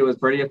bet you it was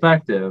pretty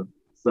effective.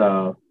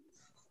 So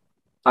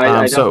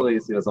I definitely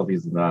see myself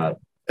using that.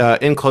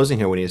 In closing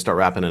here, when you start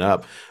wrapping it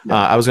up,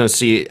 I was going to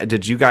see,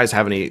 did you guys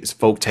have any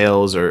folk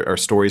tales or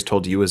stories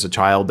told to you as a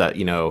child that,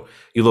 you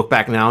look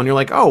back now and you're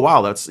like, oh,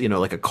 wow, that's,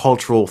 like a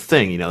cultural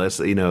thing,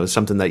 that's,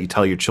 something that you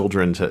tell your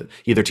children to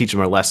either teach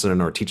them a lesson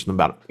or teach them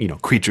about,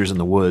 creatures in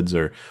the woods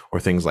or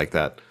things like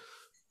that?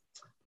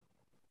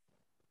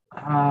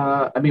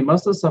 I mean,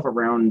 most of the stuff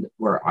around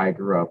where I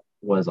grew up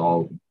was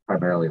all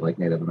primarily like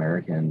Native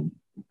American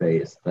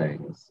based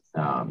things.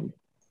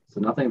 So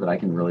nothing that I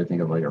can really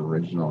think of like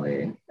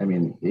originally. I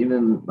mean,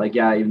 even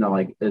though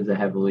like it's a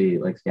heavily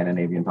like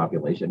Scandinavian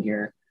population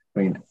here, I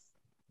mean,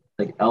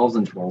 like elves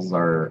and trolls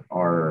are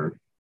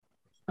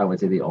I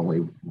would say the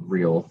only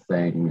real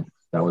thing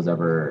that was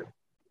ever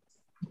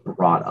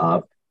brought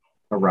up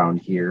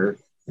around here.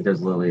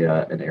 There's literally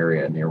an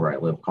area near where I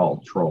live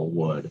called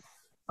Trollwood.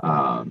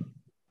 I've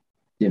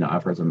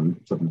heard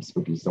some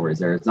spooky stories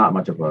there. It's not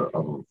much of a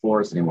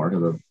forest anymore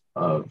because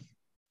of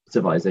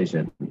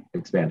civilization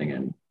expanding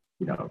and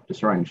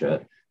destroying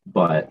shit.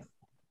 But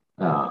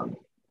that's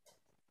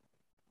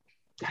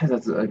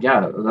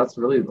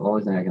really the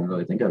only thing I can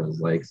really think of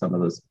is like some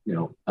of those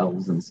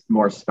elves and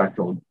more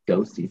spectral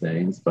ghosty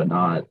things, but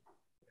not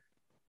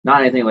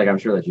anything like I'm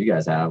sure that you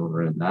guys have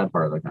over in that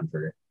part of the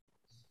country.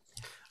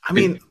 I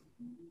mean,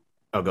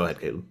 go ahead,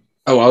 Caleb.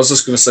 Oh, I was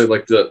just going to say,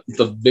 like,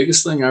 the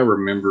biggest thing I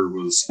remember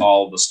was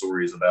all the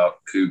stories about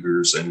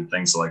cougars and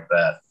things like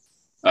that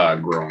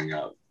growing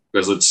up.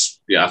 Because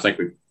I think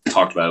we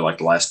talked about it like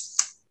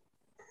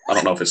I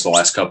don't know if it's the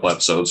last couple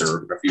episodes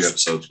or a few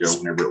episodes ago,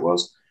 whenever it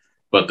was.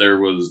 But there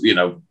was,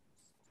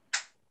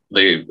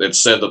 it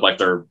said that like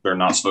they're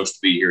not supposed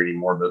to be here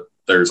anymore, but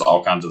there's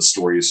all kinds of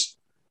stories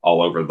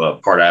all over the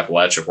part of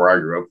Appalachia where I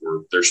grew up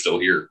where they're still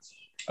here.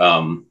 I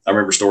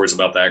remember stories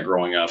about that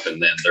growing up.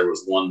 And then there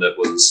was one that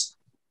was,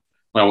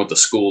 when I went to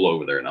school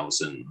over there and I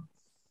was in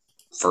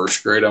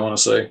first grade, I want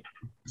to say.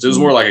 It was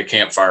more like a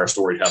campfire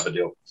story type of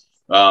deal.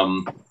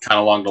 Kind of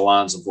along the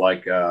lines of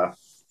like the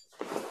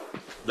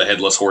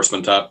headless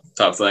horseman type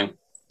thing.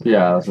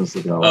 Yeah, I was just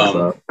looking at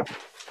that.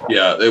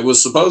 Yeah, it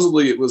was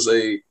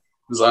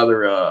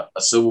either a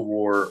Civil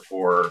War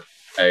or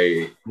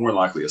more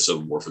likely a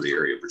Civil War for the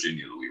area of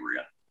Virginia that we were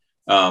in.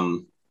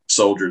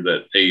 Soldier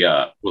that he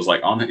was like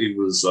on it.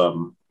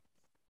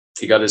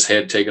 He got his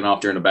head taken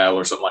off during a battle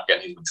or something like that.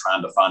 And he's been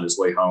trying to find his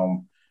way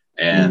home.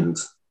 And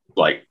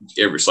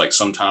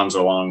sometimes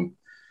along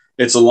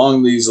these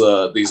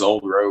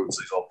old roads,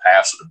 these old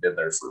paths that have been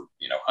there for,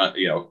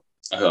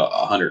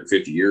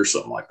 150 years,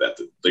 something like that.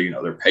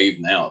 They're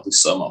paved now. At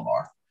least some of them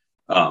are,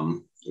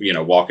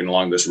 walking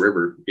along this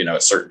river,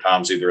 at certain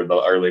times, either in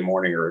the early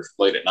morning or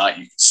late at night,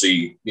 you can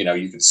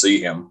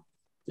see him,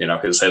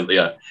 his head,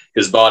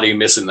 his body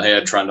missing the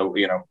head, trying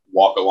to,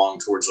 walk along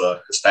towards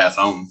his path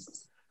home.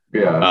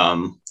 Yeah.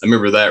 I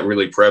remember that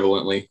really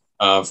prevalently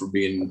for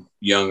being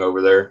young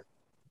over there.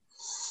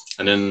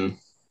 And then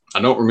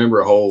I don't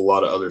remember a whole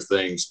lot of other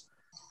things.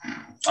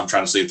 I'm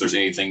trying to see if there's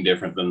anything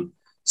different than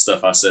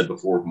stuff I said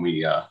before when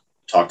we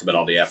talked about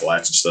all the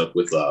Appalachian stuff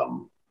with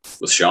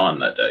Sean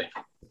that day.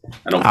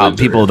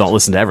 People don't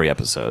listen to every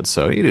episode,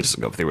 so you just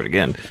go through it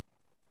again.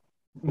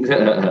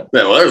 Yeah,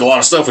 well, there's a lot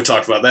of stuff we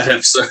talked about that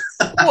episode.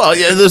 Well,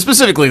 yeah,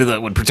 specifically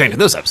that would pertain to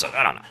this episode.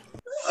 I don't know.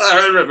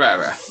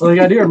 Like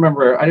I do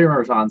remember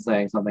Sean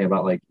saying something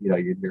about like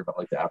you'd hear about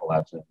like the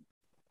Appalachian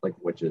like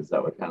witches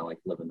that would kind of like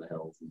live in the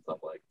hills and stuff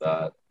like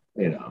that.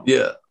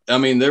 Yeah, I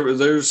mean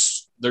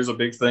there's a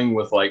big thing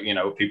with like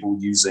people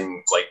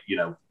using like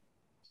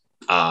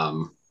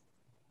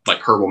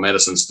like herbal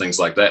medicines, things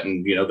like that,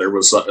 and there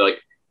was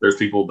like there's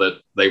people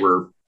that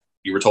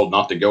you were told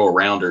not to go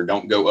around or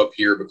don't go up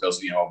here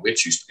because a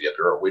witch used to be up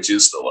there or a witch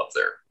is still up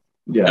there.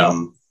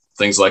 Yeah,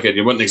 things like it.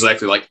 It wasn't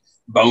exactly like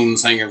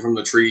bones hanging from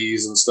the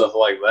trees and stuff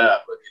like that,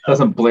 but that's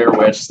some Blair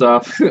Witch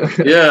stuff.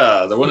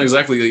 Yeah, there wasn't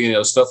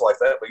exactly stuff like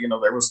that, but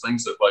there was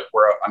things that like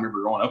where I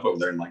remember growing up over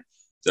there and like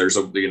there's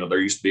there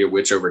used to be a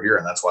witch over here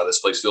and that's why this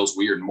place feels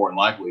weird, and more than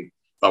likely if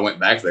I went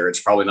back there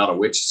it's probably not a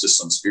witch, it's just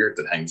some spirit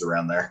that hangs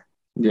around there.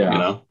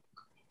 Yeah.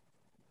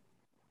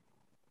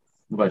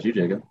 What about you,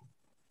 Jacob?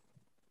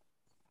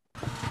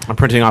 I'm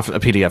printing off a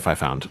PDF I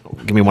found.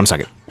 Give me 1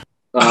 second.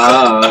 Okay,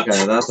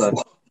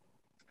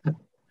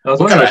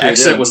 what kind of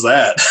accent was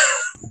that?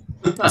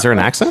 Is there an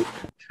accent?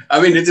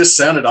 I mean, it just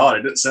sounded odd.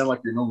 It didn't sound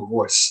like your normal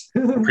voice.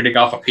 I'm printing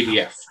off a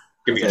PDF.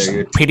 Give me a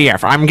second.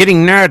 PDF. I'm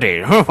getting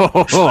nerdy.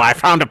 I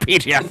found a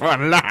PDF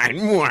online.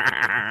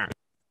 I'm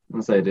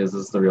gonna say, is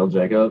this the real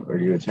Jacob, or are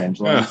you a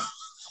changeling?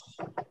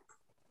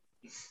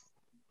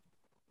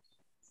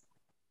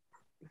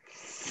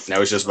 Now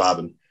he's just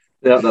vibing.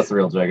 Yeah, that's the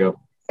real Jago.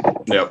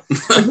 Yep.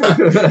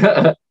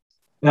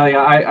 No,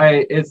 yeah,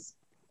 it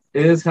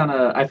is kind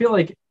of. I feel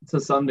like to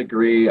some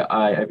degree,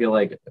 I feel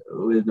like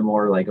with the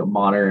more like a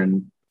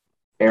modern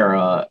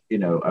era,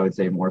 I would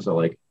say more so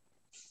like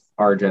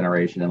our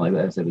generation and like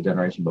I said, the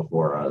generation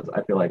before us.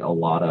 I feel like a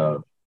lot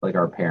of like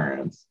our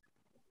parents'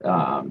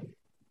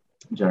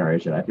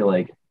 generation. I feel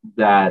like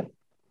that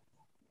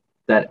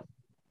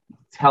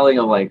telling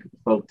of like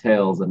folk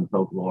tales and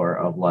folklore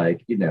of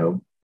like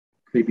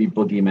creepy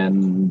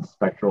boogeymen,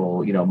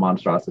 spectral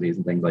monstrosities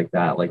and things like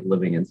that, like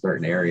living in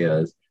certain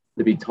areas,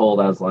 to be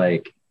told as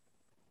like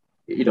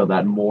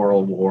that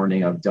moral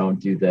warning of don't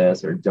do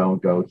this or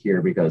don't go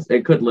here because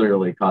it could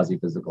literally cause you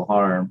physical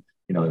harm,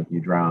 if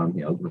you drown,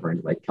 referring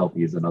to like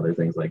kelpies and other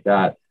things like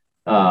that.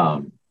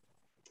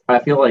 I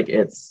feel like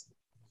it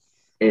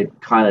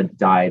kind of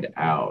died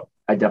out.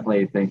 I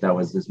definitely think that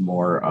was just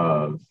more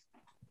of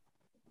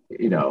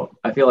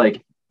I feel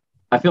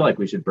like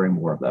we should bring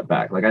more of that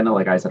back. Like I know,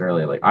 like I said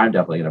earlier, like I'm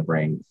definitely gonna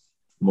bring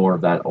more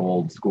of that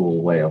old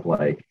school way of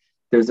like,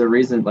 there's a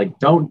reason, like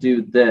don't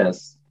do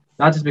this,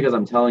 not just because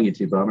I'm telling you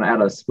to, but I'm gonna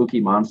add a spooky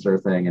monster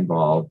thing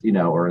involved,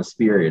 or a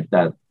spirit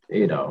that,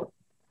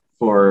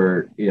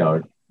 for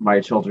my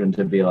children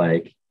to be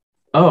like,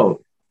 oh,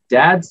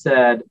 dad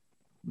said,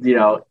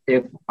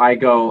 if I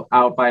go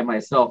out by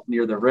myself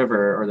near the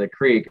river or the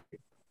creek,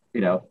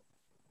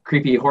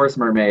 creepy horse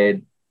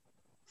mermaid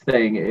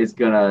thing is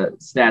gonna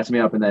snatch me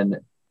up and then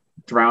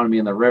drown me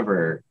in the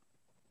river,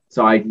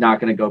 so I'm not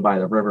gonna go by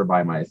the river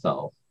by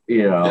myself,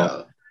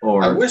 Yeah.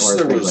 or I wish there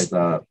things was like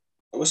that.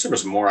 I wish there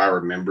was more I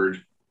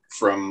remembered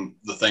from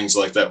the things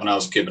like that when I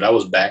was a kid, but I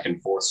was back and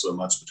forth so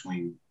much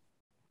between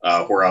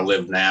where I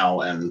live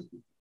now and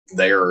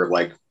there,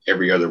 like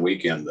every other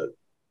weekend, that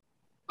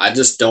I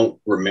just don't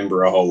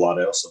remember a whole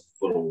lot else of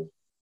little,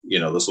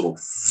 those little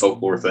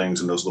folklore things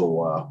and those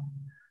little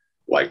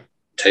like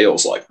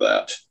tales like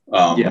that.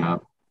 Yeah.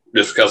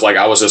 Just because like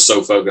I was just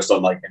so focused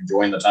on like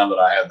enjoying the time that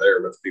I had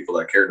there with the people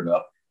that I cared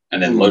about, and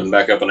then loading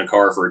back up in a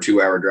car for a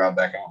 2-hour drive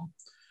back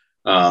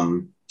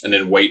home. And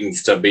then waiting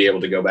to be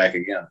able to go back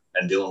again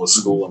and dealing with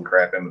school and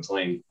crap in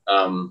between.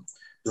 One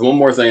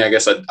more thing I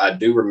guess I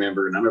do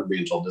remember, and I remember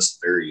being told this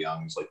very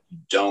young, is like,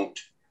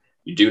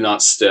 you do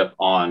not step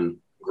on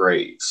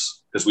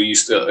graves. Because we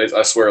used to,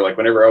 I swear, like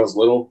whenever I was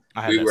little,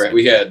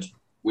 we had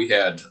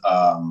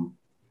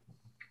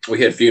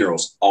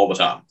funerals all the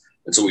time.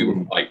 And so we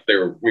were like,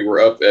 we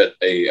were up at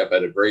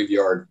a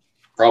graveyard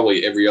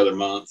probably every other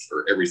month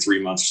or every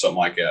 3 months or something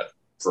like that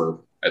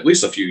for at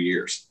least a few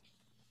years.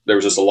 There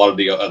was just a lot of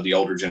the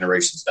older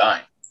generations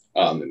dying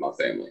in my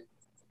family,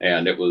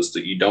 and it was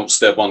that you don't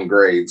step on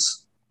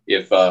graves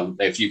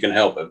if you can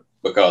help it,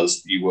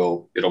 because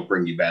it'll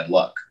bring you bad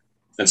luck.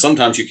 And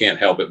sometimes you can't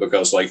help it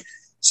because like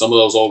some of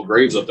those old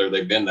graves up there,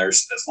 they've been there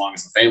as long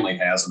as the family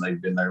has, and they've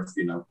been there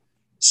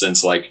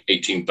since like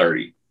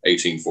 1830,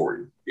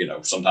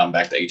 1840, sometime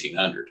back to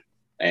 1800,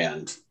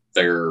 and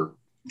they're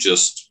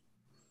just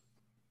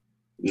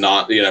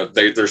not,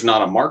 there's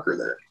not a marker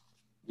there.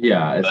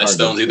 Yeah, that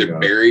stone's either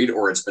buried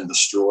or it's been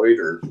destroyed,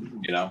 or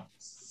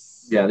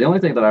Yeah, the only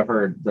thing that I've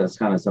heard that's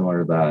kind of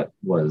similar to that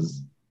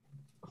was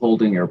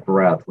holding your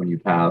breath when you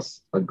pass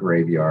a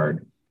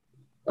graveyard,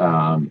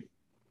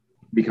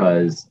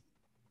 because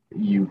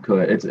you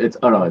could. It's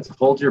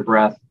hold your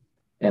breath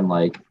and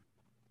like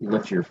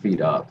lift your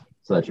feet up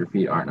so that your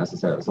feet aren't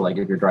necessarily. So like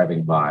if you're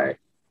driving by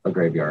a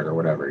graveyard or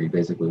whatever, you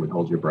basically would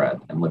hold your breath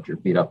and lift your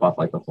feet up off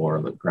like the floor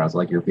of the ground, so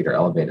like your feet are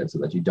elevated so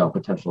that you don't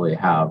potentially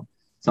have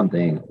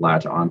something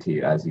latch onto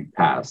you as you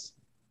pass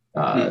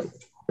the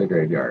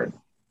graveyard.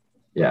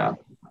 Yeah,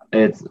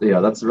 it's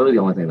that's really the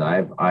only thing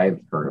that I've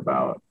heard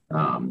about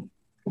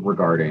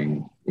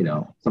regarding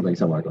something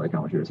similar to like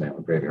how much you were saying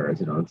with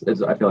graveyards.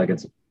 It's I feel like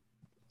it's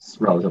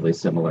relatively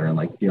similar, and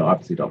like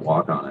obviously don't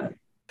walk on it.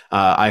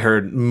 I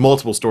heard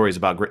multiple stories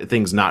about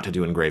things not to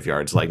do in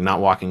graveyards, like not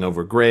walking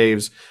over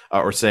graves,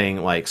 or saying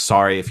like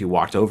sorry if you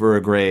walked over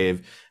a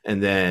grave.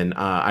 And then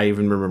I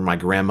even remember my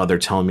grandmother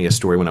telling me a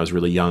story when I was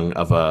really young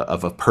of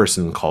a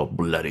person called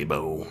Bloody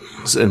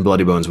Bones, and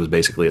Bloody Bones was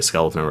basically a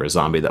skeleton or a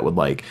zombie that would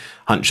like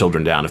hunt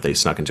children down if they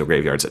snuck into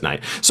graveyards at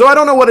night. So I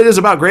don't know what it is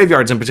about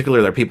graveyards in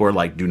particular that people are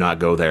like, do not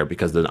go there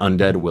because the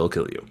undead will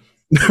kill you.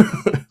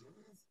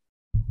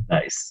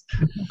 Nice.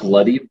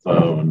 Bloody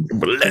Bones.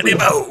 Bloody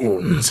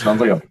Bones. Sounds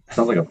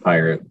like a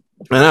pirate.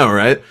 I know,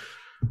 right?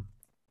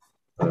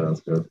 That's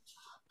good.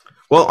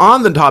 Well,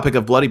 on the topic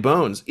of Bloody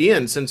Bones,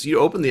 Ian, since you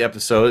opened the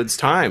episode, it's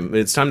time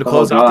to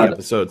close out the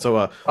episode.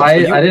 So I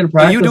didn't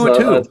practice. You do it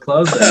too.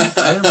 Closing.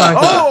 I didn't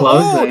practice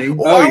closing.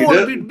 I want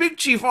to be Big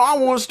Chief. I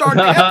want to start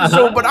the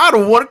episode, but I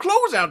don't want to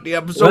close out the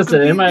episode.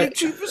 Listen, Big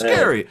Chief is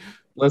scary.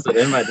 Listen,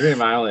 in my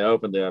dream, I only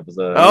opened the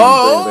episode.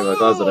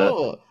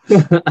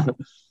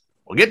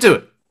 We'll get to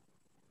it.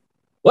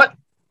 What?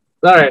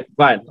 All right,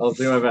 fine. I'll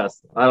do my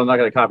best. I'm not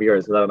going to copy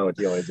yours because I don't know what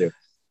you always do.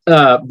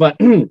 But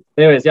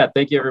anyways, yeah,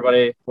 thank you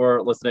everybody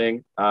for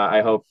listening.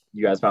 I hope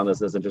you guys found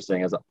this as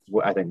interesting as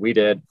I think we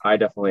did. I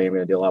definitely am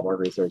going to do a lot more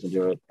research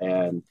into it.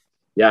 And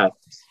yeah,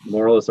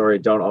 moral of the story,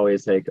 don't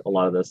always take a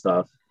lot of this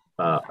stuff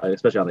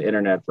especially on the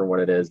internet for what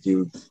it is.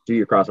 Do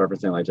your cross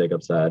referencing, like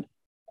Jacob said.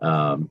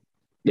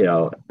 You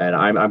know, and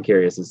I'm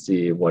curious to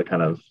see what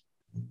kind of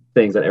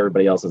things that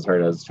everybody else has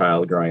heard as a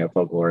child growing up,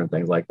 folklore and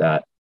things like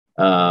that.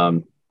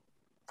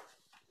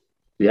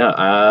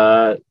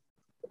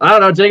 I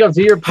don't know, Jacob,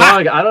 do your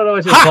plug. I don't know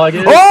what your plug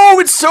is. Oh,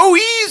 it's so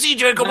easy,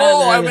 Jacob.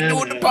 I've been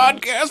doing the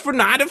podcast for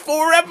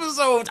 94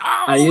 episodes.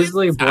 I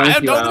usually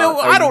blank you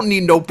out. I don't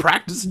need no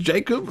practice,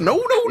 Jacob.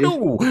 No.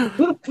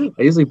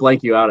 I usually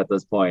blank you out at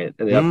this point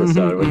in the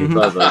episode when you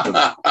buzz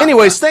us.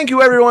 Anyways, thank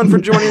you everyone for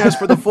joining us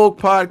for the Folk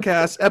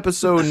Podcast,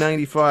 episode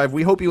 95.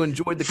 We hope you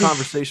enjoyed the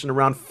conversation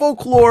around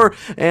folklore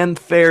and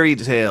fairy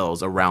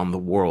tales around the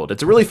world.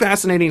 It's a really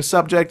fascinating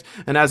subject,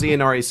 and as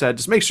Ian already said,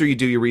 just make sure you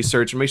do your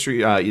research and make sure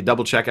you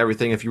double check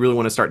everything if you really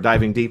want to start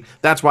diving deep.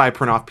 That's why I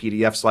print off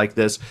PDFs like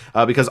this,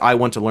 because I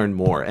want to learn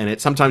more.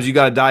 And sometimes you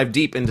got to dive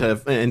deep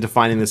into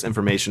finding this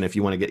information if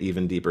you want to get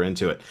even deeper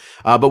into it.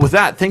 But with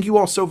that, thank you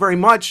all so very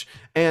much.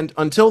 And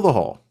until the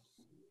hall,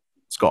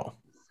 Skull.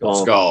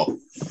 Skull.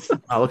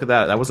 Oh, look at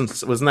that. Wasn't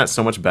that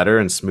so much better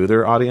and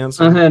smoother, audience?